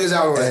Take us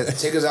out on that.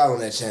 Take us out on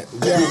that, champ. We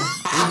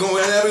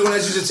gonna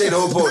let you just take the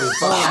whole podium.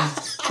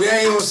 We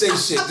ain't even gonna say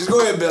shit. Just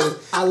go ahead, Billy.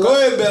 Go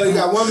ahead, Billy. You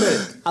got 1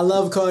 minute. I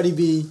love Cardi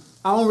B.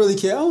 I don't really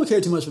care. I don't care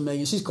too much for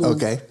Megan. She's cool.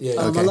 Okay.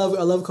 I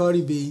love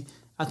Cardi B.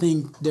 I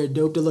think they're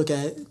dope to look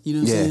at. You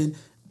know what I'm saying?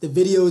 The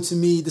video to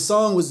me, the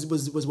song was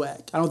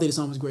whack. I don't think the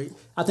song was great.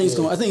 I think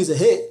it's a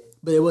hit,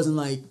 but it wasn't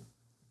like.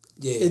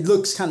 Yeah. It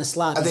looks kind of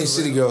sloppy. I think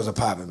City Girls are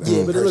popping, man.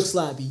 Yeah, but it looks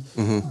sloppy.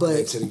 Mm-hmm.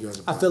 But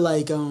I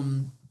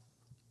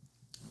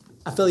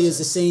feel like it's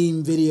the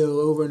same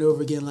video over and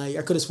over again. Like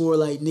I could have swore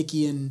like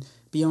Nicki and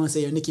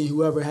Beyonce or Nicki and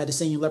whoever had the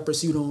same leopard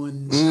suit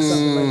on.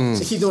 Something like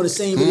they keep doing the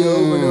same video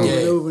over and over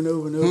and over and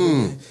over and over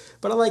again.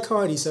 But I like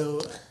Cardi,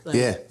 so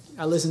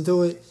I listen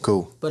to it.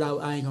 Cool. But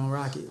I ain't gonna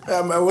rock it.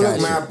 Well,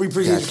 look, man, we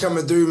appreciate you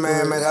coming through,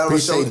 man.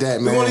 Appreciate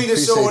that, man. We're gonna leave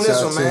this show on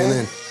this one,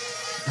 man.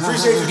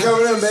 Appreciate you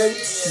coming in, baby.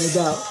 No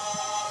doubt.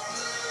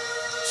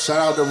 Shout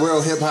out to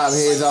real hip hop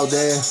heads out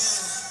there.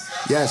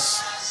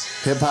 Yes,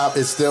 hip hop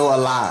is still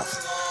alive.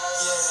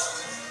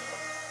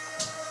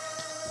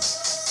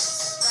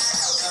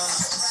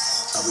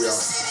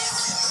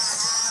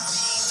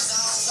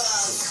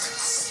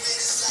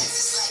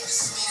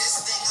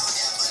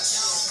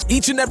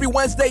 Each and every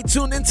Wednesday,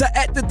 tune into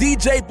At the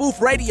DJ Booth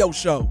Radio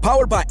Show,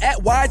 powered by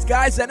At Wise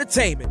Guys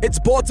Entertainment. It's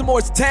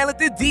Baltimore's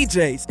talented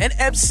DJs and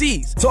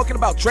MCs talking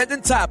about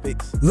trending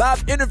topics,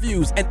 live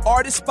interviews, and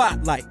artist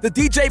spotlight. The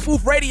DJ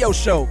Booth Radio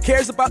Show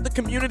cares about the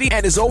community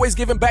and is always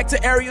giving back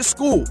to area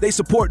schools. They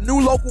support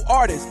new local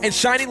artists and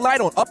shining light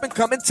on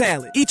up-and-coming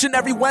talent. Each and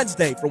every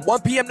Wednesday from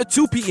 1 p.m. to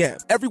 2 p.m.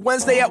 Every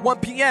Wednesday at 1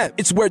 p.m.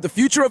 It's where the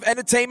future of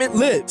entertainment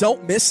lives.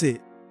 Don't miss it.